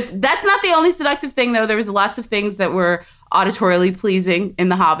 That's not the only seductive thing, though. There was lots of things that were auditorially pleasing in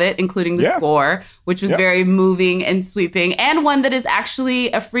The Hobbit, including the score, which was very moving and sweeping, and one that is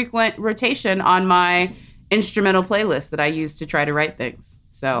actually a frequent rotation on my instrumental playlist that I use to try to write things.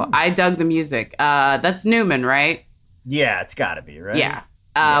 So I dug the music. That's Newman, right? Yeah, it's got to be, right? Yeah.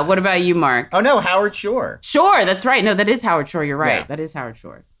 What about you, Mark? Oh, no, Howard Shore. Shore, that's right. No, that is Howard Shore. You're right. Yeah. That is Howard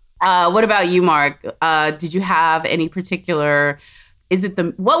Shore. What about you, Mark? Did you have any particular,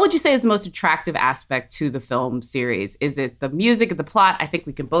 what would you say is the most attractive aspect to the film series? Is it the music, the plot? I think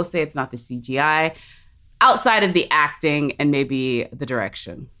we can both say it's not the CGI. Outside of the acting and maybe the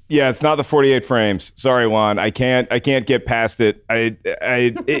direction. Yeah, it's not the 48 frames. Sorry, Juan. I can't get past it.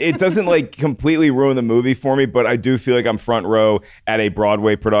 It doesn't like completely ruin the movie for me, but I do feel like I'm front row at a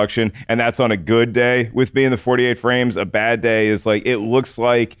Broadway production, and that's on a good day with being the 48 frames. A bad day is like, it looks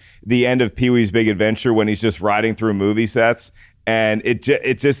like the end of Pee-wee's Big Adventure when he's just riding through movie sets, and it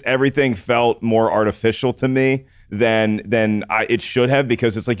just everything felt more artificial to me than it should have,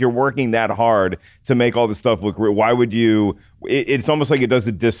 because it's like you're working that hard to make all this stuff look real. Why would you? It's almost like it does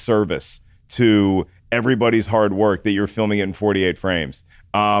a disservice to everybody's hard work that you're filming it in 48 frames.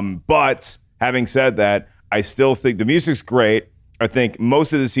 But having said that, I still think the music's great. I think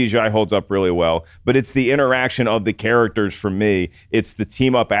most of the CGI holds up really well, but it's the interaction of the characters for me. It's the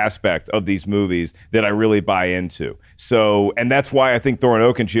team up aspect of these movies that I really buy into. So, and that's why I think Thorin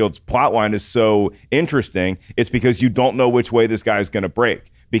Oakenshield's plotline is so interesting. It's because you don't know which way this guy's going to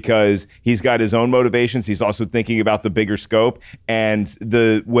break, because he's got his own motivations. He's also thinking about the bigger scope. And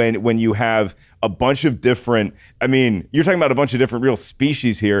when you have a bunch of different, I mean, you're talking about a bunch of different real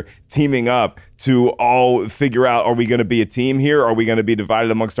species here teaming up to all figure out, are we going to be a team here? Are we going to be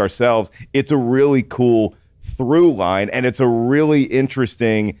divided amongst ourselves? It's a really cool through line, and it's a really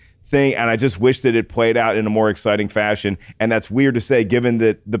interesting thing, and I just wish that it played out in a more exciting fashion. And that's weird to say, given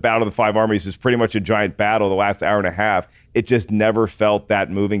that the Battle of the Five Armies is pretty much a giant battle the last hour and a half. It just never felt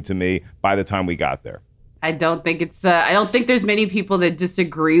that moving to me by the time we got there. I don't think there's many people that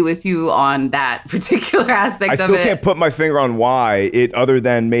disagree with you on that particular aspect of it. I still can't put my finger on why other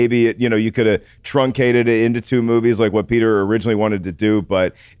than maybe you could have truncated it into two movies like what Peter originally wanted to do.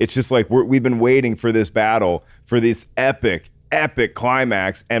 But it's just like we've been waiting for this battle, for this epic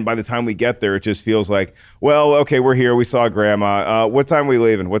climax, and by the time we get there, it just feels like, well, okay, we're here. We saw Grandma. What time are we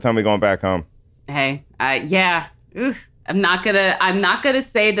leaving? What time are we going back home? Hey, yeah. Oof. I'm not gonna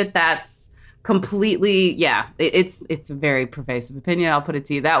say that that's completely, it's a very pervasive opinion. I'll put it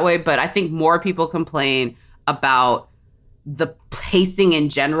to you that way. But I think more people complain about the pacing in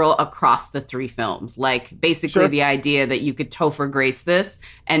general across the three films. Like basically the idea that you could Topher Grace this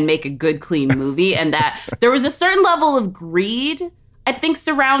and make a good, clean movie. And that there was a certain level of greed, I think,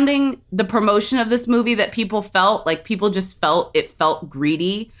 surrounding the promotion of this movie that people felt. Like people just felt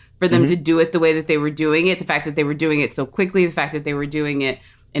greedy for them to do it the way that they were doing it. The fact that they were doing it so quickly, the fact that they were doing it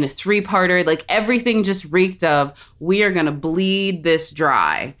in a 3-parter, like everything just reeked of, we are going to bleed this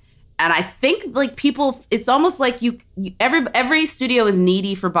dry. And I think like people, it's almost like every studio is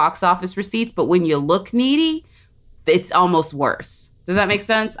needy for box office receipts, but when you look needy, it's almost worse. Does that make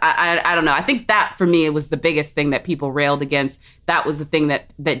sense? I don't know. I think that for me, it was the biggest thing that people railed against. That was the thing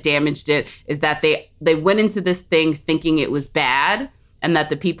that damaged it, is that they went into this thing thinking it was bad and that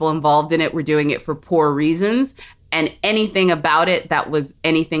the people involved in it were doing it for poor reasons. And anything about it that was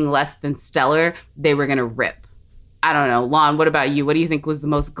anything less than stellar, they were going to rip. I don't know. Lon, what about you? What do you think was the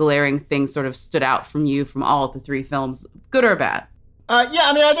most glaring thing sort of stood out from you from all of the three films, good or bad? I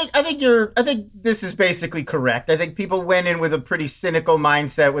think this is basically correct. I think people went in with a pretty cynical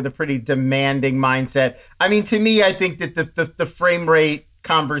mindset, with a pretty demanding mindset. I mean, to me, I think that the frame rate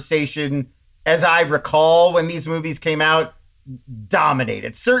conversation, as I recall when these movies came out,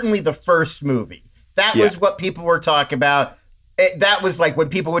 dominated. Certainly the first movie. That was what people were talking about. That was like when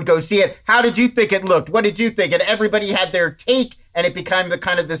people would go see it. How did you think it looked? What did you think? And everybody had their take, and it became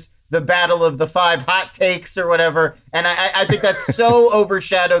the battle of the 5 hot takes or whatever. And I think that so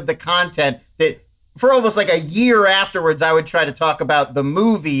overshadowed the content that for almost like a year afterwards, I would try to talk about the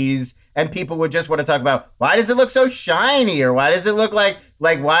movies, and people would just want to talk about, why does it look so shiny? Or why does it look like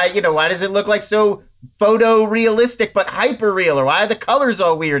why does it look like so photorealistic but hyper real, or why are the colors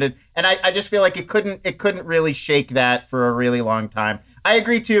all weird? And I just feel like it couldn't really shake that for a really long time. I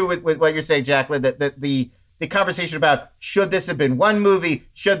agree too with what you're saying, Jacqueline, that the conversation about should this have been 1 movie,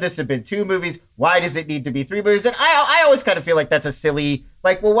 should this have been 2 movies, why does it need to be 3 movies? And I always kind of feel like that's a silly,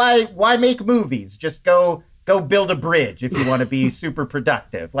 like, well, why make movies? Just go build a bridge if you want to be super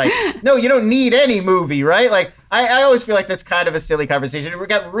productive. Like, no, you don't need any movie, right? Like, I always feel like that's kind of a silly conversation. We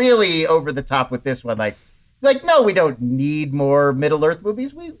got really over the top with this one. Like, no, we don't need more Middle-earth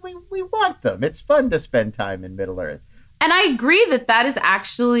movies. We want them. It's fun to spend time in Middle-earth. And I agree that is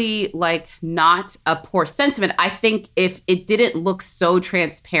actually like not a poor sentiment. I think if it didn't look so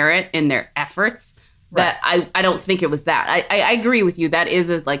transparent in their efforts, that I don't think it was that. I agree with you. That is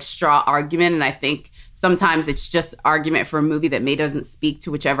a like straw argument. And I think sometimes it's just argument for a movie that doesn't speak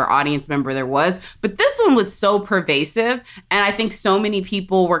to whichever audience member there was. But this one was so pervasive. And I think so many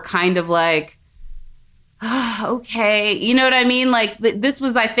people were kind of like, okay, you know what I mean? Like this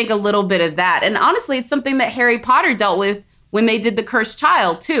was, I think, a little bit of that. And honestly, it's something that Harry Potter dealt with when they did The Cursed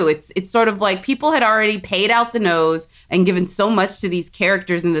Child too. It's sort of like people had already paid out the nose and given so much to these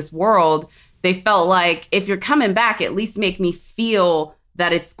characters in this world. They felt like, if you're coming back, at least make me feel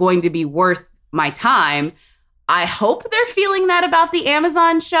that it's going to be worth my time. I hope they're feeling that about the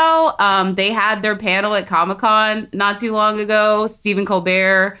Amazon show. They had their panel at Comic-Con not too long ago, Stephen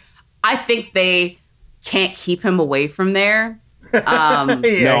Colbert. I think they can't keep him away from there. No,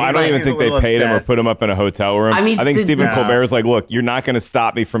 I don't even think they paid him or put him up in a hotel room. I think Stephen Colbert is like, look, you're not going to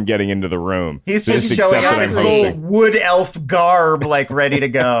stop me from getting into the room. He's just showing up in full wood elf garb, like ready to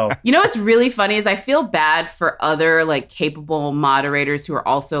go. You know what's really funny is I feel bad for other like capable moderators who are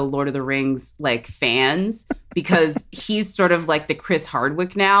also Lord of the Rings like fans, because he's sort of like the Chris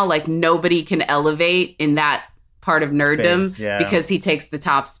Hardwick now. Like nobody can elevate in that part of nerddom because he takes the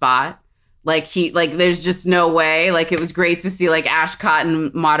top spot. There's just no way. Like, it was great to see, like, Ash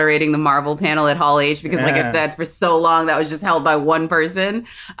Cotton moderating the Marvel panel at Hall H because, like I said, for so long, that was just held by one person.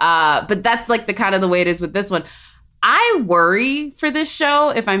 But that's, like, the kind of the way it is with this one. I worry for this show,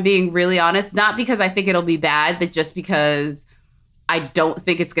 if I'm being really honest, not because I think it'll be bad, but just because I don't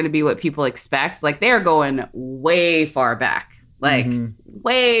think it's going to be what people expect. Like, they're going way far back.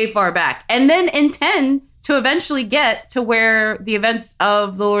 Way far back. And then intend to eventually get to where the events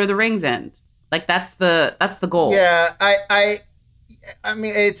of The Lord of the Rings end. Like that's the goal. Yeah, I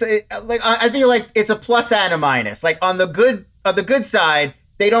mean I feel like it's a plus and a minus. Like on the good side,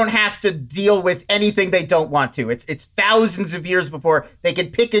 they don't have to deal with anything they don't want to. It's thousands of years before they can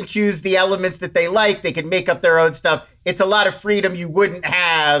pick and choose the elements that they like. They can make up their own stuff. It's a lot of freedom you wouldn't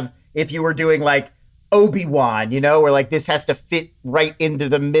have if you were doing like Obi-Wan, where like this has to fit right into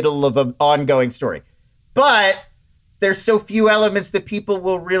the middle of an ongoing story. But there's so few elements that people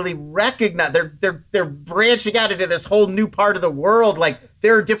will really recognize. They're branching out into this whole new part of the world. Like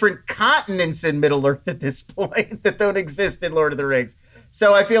there are different continents in Middle Earth at this point that don't exist in Lord of the Rings.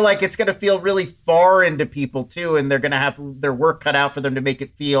 So I feel like it's going to feel really foreign to people too, and they're going to have their work cut out for them to make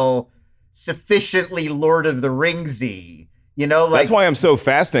it feel sufficiently Lord of the Ringsy. You know, like, that's why I'm so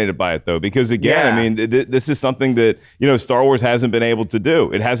fascinated by it, though, because again, I mean, this is something that, you know, Star Wars hasn't been able to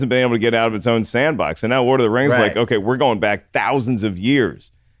do. It hasn't been able to get out of its own sandbox. And now Lord of the Rings, like, okay, we're going back thousands of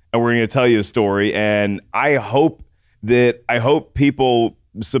years, and we're going to tell you a story. And I hope people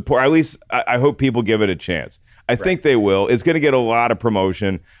support. At least I hope people give it a chance. I think they will. It's going to get a lot of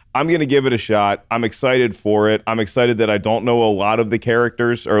promotion. I'm going to give it a shot. I'm excited for it. I'm excited that I don't know a lot of the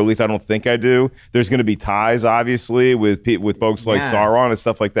characters, or at least I don't think I do. There's going to be ties, obviously, with folks like Sauron and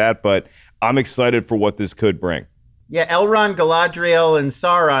stuff like that, but I'm excited for what this could bring. Yeah, Elrond, Galadriel, and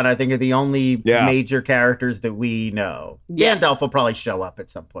Sauron, I think, are the only major characters that we know. Gandalf will probably show up at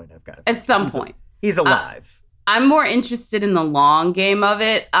some point. At some point. He's alive. I'm more interested in the long game of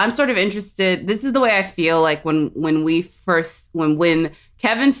it. I'm sort of interested. This is the way I feel like when Kevin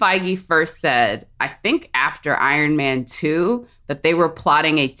Feige first said, I think after Iron Man 2, that they were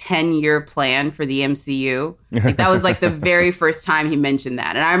plotting a 10-year plan for the MCU. Like, that was like the very first time he mentioned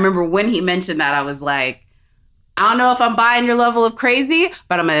that. And I remember when he mentioned that, I was like, I don't know if I'm buying your level of crazy,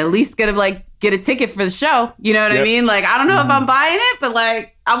 but I'm at least gonna like get a ticket for the show. You know what I mean? Like, I don't know if I'm buying it, but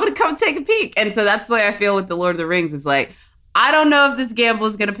like, I'm gonna come take a peek. And so that's the way I feel with the Lord of the Rings. It's like, I don't know if this gamble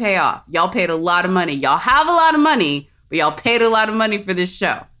is gonna pay off. Y'all paid a lot of money. Y'all have a lot of money, but y'all paid a lot of money for this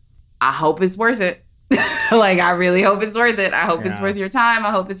show. I hope it's worth it. Like, I really hope it's worth it. I hope it's worth your time.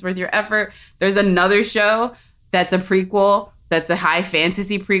 I hope it's worth your effort. There's another show that's a prequel, that's a high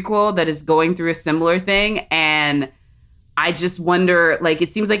fantasy prequel that is going through a similar thing. And I just wonder, like,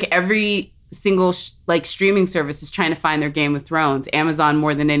 it seems like every single streaming service is trying to find their Game of Thrones, Amazon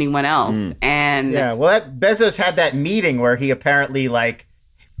more than anyone else. And Bezos had that meeting where he apparently like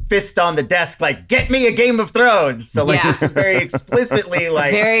fist on the desk, like, get me a Game of Thrones. So like very explicitly,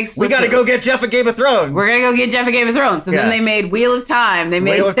 like, we got to go get Jeff a Game of Thrones. We're going to go get Jeff a Game of Thrones. So then they made Wheel of Time. They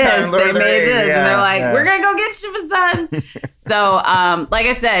made this. They made this. And they're like, we're going to go get Shiva Sun. So, like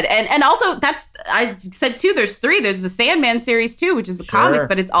I said, and also I said too, there's 3. There's the Sandman series too, which is a comic,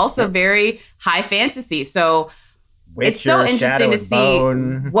 but it's also very high fantasy. So Witcher, it's so interesting to see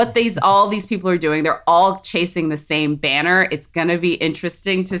what all these people are doing. They're all chasing the same banner. It's going to be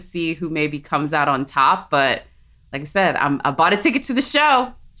interesting to see who maybe comes out on top. But like I said, I bought a ticket to the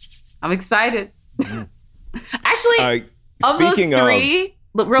show. I'm excited. Actually, of those 3,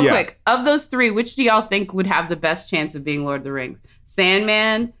 real quick, of those 3, which do y'all think would have the best chance of being Lord of the Rings?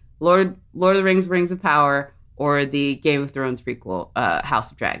 Sandman, Lord of the Rings, Rings of Power, or the Game of Thrones prequel,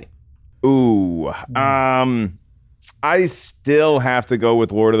 House of Dragon? Ooh, I still have to go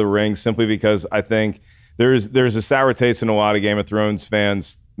with Lord of the Rings simply because I think there's a sour taste in a lot of Game of Thrones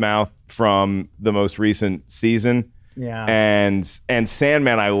fans' mouth from the most recent season. Yeah. And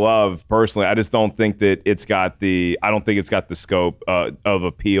Sandman I love personally. I just don't think that it's got the scope of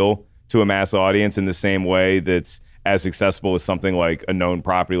appeal to a mass audience in the same way that's as accessible as something like a known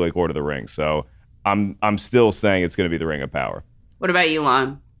property like Lord of the Rings. So I'm still saying it's going to be the Ring of Power. What about you,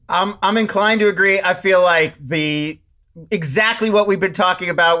 Lon? I'm inclined to agree. I feel like exactly what we've been talking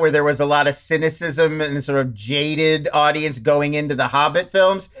about, where there was a lot of cynicism and sort of jaded audience going into the Hobbit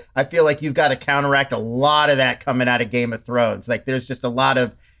films. I feel like you've got to counteract a lot of that coming out of Game of Thrones. Like, there's just a lot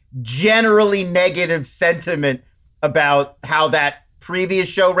of generally negative sentiment about how that previous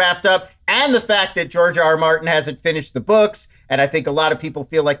show wrapped up, and the fact that George R.R. Martin hasn't finished the books. And I think a lot of people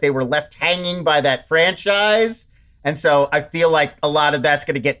feel like they were left hanging by that franchise. And so I feel like a lot of that's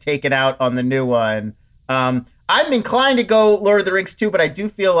going to get taken out on the new one. I'm inclined to go Lord of the Rings too, but I do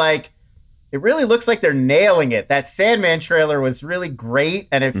feel like it really looks like they're nailing it. That Sandman trailer was really great,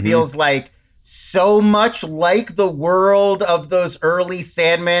 and it feels like so much like the world of those early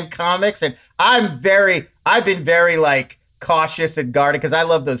Sandman comics. And I've been very like cautious and guarded because I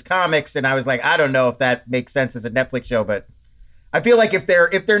love those comics, and I was like, I don't know if that makes sense as a Netflix show, but I feel like if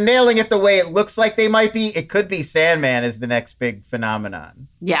they're nailing it the way it looks like they might be, it could be Sandman as the next big phenomenon.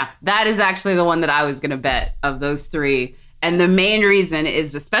 Yeah, that is actually the one that I was going to bet of those 3. And the main reason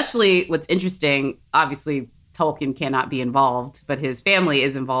is, especially what's interesting, obviously Tolkien cannot be involved, but his family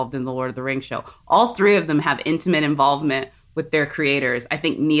is involved in the Lord of the Rings show. All 3 of them have intimate involvement with their creators. I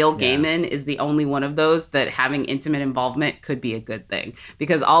think Neil Gaiman is the only one of those that having intimate involvement could be a good thing,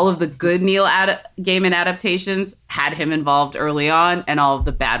 because all of the good Neil Gaiman adaptations had him involved early on, and all of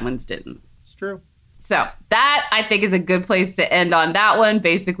the bad ones didn't. It's true. So that, I think, is a good place to end on that one,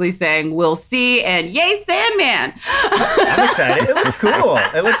 basically saying we'll see, and yay, Sandman! I'm excited. It looks cool.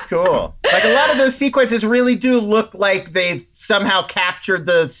 Like, a lot of those sequences really do look like they've somehow captured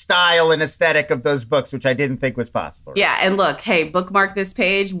the style and aesthetic of those books, which I didn't think was possible. Yeah, and look, hey, bookmark this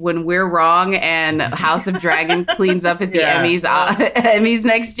page when we're wrong and House of Dragon cleans up at the Emmys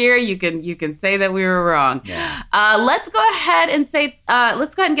next year. You can say that we were wrong. Yeah. Let's go ahead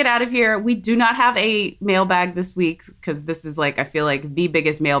and get out of here. We do not have a mailbag this week because this is I feel like the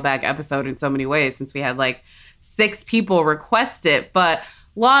biggest mailbag episode in so many ways since we had 6 people request it. But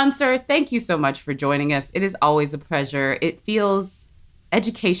Lon, sir, thank you so much for joining us. It is always a pleasure. It feels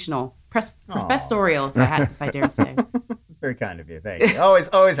educational, professorial, if I dare say. Very kind of you. Thank you.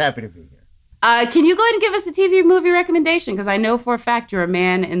 Always happy to be here. Can you go ahead and give us a TV movie recommendation? Because I know for a fact you're a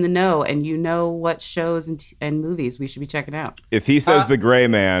man in the know and you know what shows and movies we should be checking out. If he says The Gray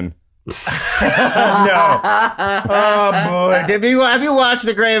Man... No. Oh, boy. Have you watched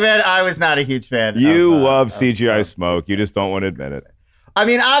The Gray Man? I was not a huge fan. You love CGI smoke. You just don't want to admit it. I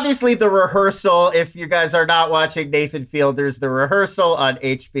mean, obviously, The Rehearsal, if you guys are not watching Nathan Fielder's The Rehearsal on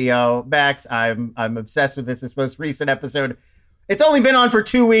HBO Max, I'm obsessed with this most recent episode. It's only been on for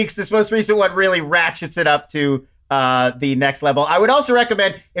 2 weeks. This most recent one really ratchets it up to the next level. I would also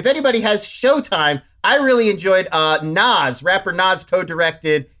recommend, if anybody has Showtime, I really enjoyed Nas. Rapper Nas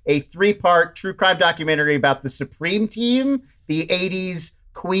co-directed a 3-part true crime documentary about the Supreme Team, the 80s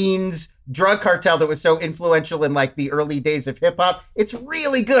Queens drug cartel that was so influential in the early days of hip hop. It's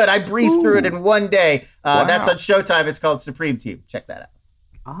really good. I breezed through it in one day. Wow. That's on Showtime. It's called Supreme Team. Check that out.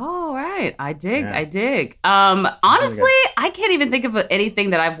 All right. I dig. Honestly, really I can't even think of anything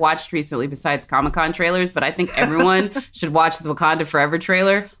that I've watched recently besides Comic-Con trailers, but I think everyone should watch the Wakanda Forever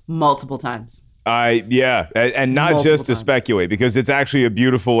trailer multiple times. And not multiple just to speculate, because it's actually a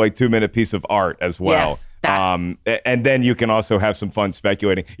beautiful 2-minute piece of art as well. Yes, and then you can also have some fun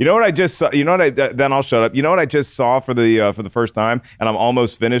speculating. You know what I just saw? Then I'll shut up. You know what I just saw for the first time, and I'm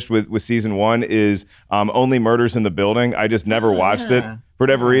almost finished with season 1 is Only Murders in the Building. I just never watched it for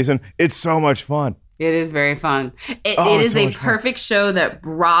whatever reason. It's so much fun. It is very fun. It is a perfect show that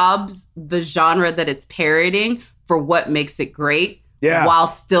robs the genre that it's parodying for what makes it great. Yeah. While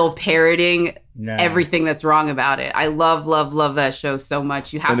still parroting everything that's wrong about it. I love that show so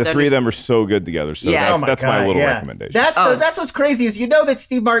much. You have and the three of them are so good together. So that's my little recommendation. That's what's crazy is that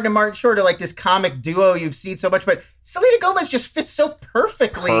Steve Martin and Martin Short are this comic duo you've seen so much, but Selena Gomez just fits so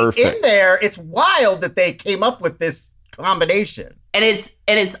perfectly in there. It's wild that they came up with this combination. And it's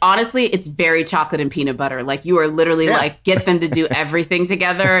honestly, it's very chocolate and peanut butter. You are literally get them to do everything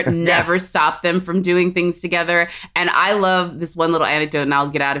together, never stop them from doing things together. And I love this one little anecdote, and I'll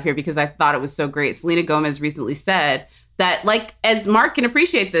get out of here because I thought it was so great. Selena Gomez recently said that, as Mark can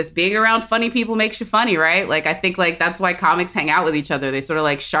appreciate this, being around funny people makes you funny, right? I think that's why comics hang out with each other. They sort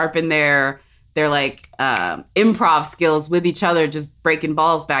of sharpen their improv skills with each other, just breaking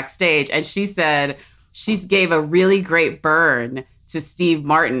balls backstage. And she said she gave a really great burn to Steve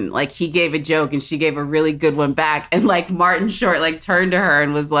Martin. He gave a joke and she gave a really good one back. And Martin Short turned to her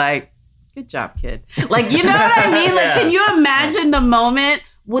and was like, good job, kid. You know what I mean? Can you imagine the moment?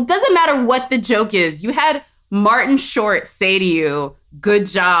 Well, it doesn't matter what the joke is. You had Martin Short say to you, good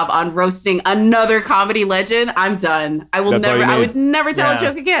job on roasting another comedy legend. I'm done. I would never tell a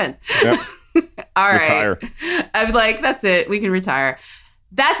joke again. Yep. All right. Retire. I'm that's it. We can retire.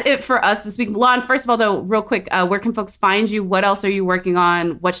 That's it for us this week. Lon, first of all, though, real quick, where can folks find you? What else are you working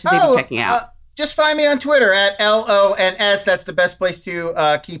on? What should they be checking out? Just find me on Twitter at LONS. That's the best place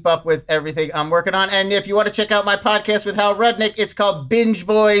to keep up with everything I'm working on. And if you want to check out my podcast with Hal Rudnick, it's called Binge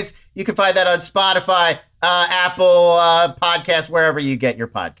Boys. You can find that on Spotify, Apple Podcasts, wherever you get your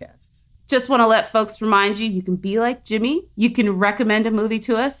podcasts. Just want to let folks remind you, you can be like Jimmy. You can recommend a movie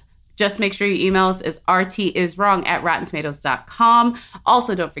to us. Just make sure you email us as rtiswrong@rottentomatoes.com.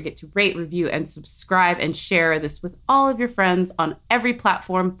 Also, don't forget to rate, review, and subscribe and share this with all of your friends on every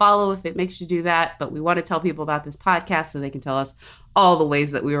platform. Follow if it makes you do that. But we want to tell people about this podcast so they can tell us all the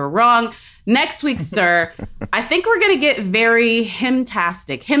ways that we were wrong. Next week, sir, I think we're going to get very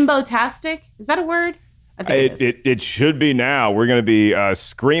himtastic. Himbo-tastic? Is that a word? I think it should be now. We're going to be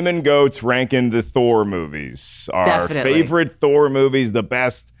Screaming Goats ranking the Thor movies. Our favorite Thor movies, the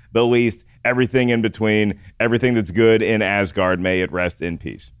best, the least, everything in between, everything that's good in Asgard. May it rest in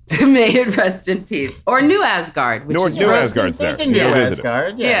peace. May it rest in peace. Or New Asgard. New Asgard's there. New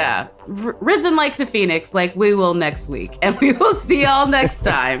Asgard, yeah. Risen like the Phoenix, like we will next week. And we will see y'all next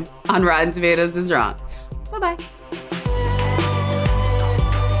time on Rotten Tomatoes is Wrong. Bye-bye.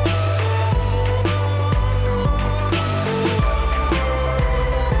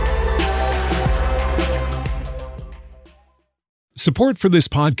 Support for this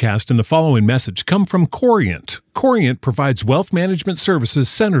podcast and the following message come from Corient. Corient provides wealth management services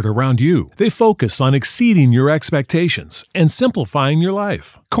centered around you. They focus on exceeding your expectations and simplifying your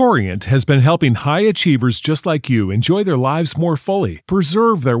life. Corient has been helping high achievers just like you enjoy their lives more fully,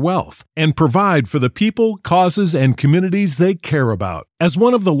 preserve their wealth, and provide for the people, causes, and communities they care about. As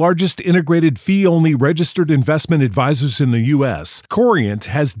one of the largest integrated fee-only registered investment advisors in the U.S., Corient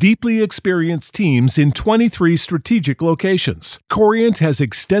has deeply experienced teams in 23 strategic locations. Corient has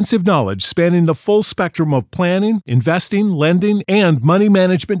extensive knowledge spanning the full spectrum of planning, investing, lending, and money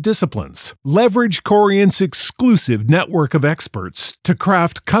management disciplines. Leverage Corient's exclusive network of experts to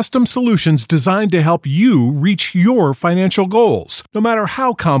craft custom solutions designed to help you reach your financial goals, no matter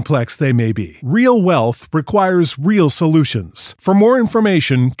how complex they may be. Real wealth requires real solutions. For more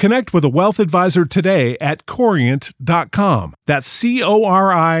information, connect with a wealth advisor today at Corient.com. That's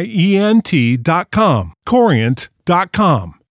Corient.com. Corient.com.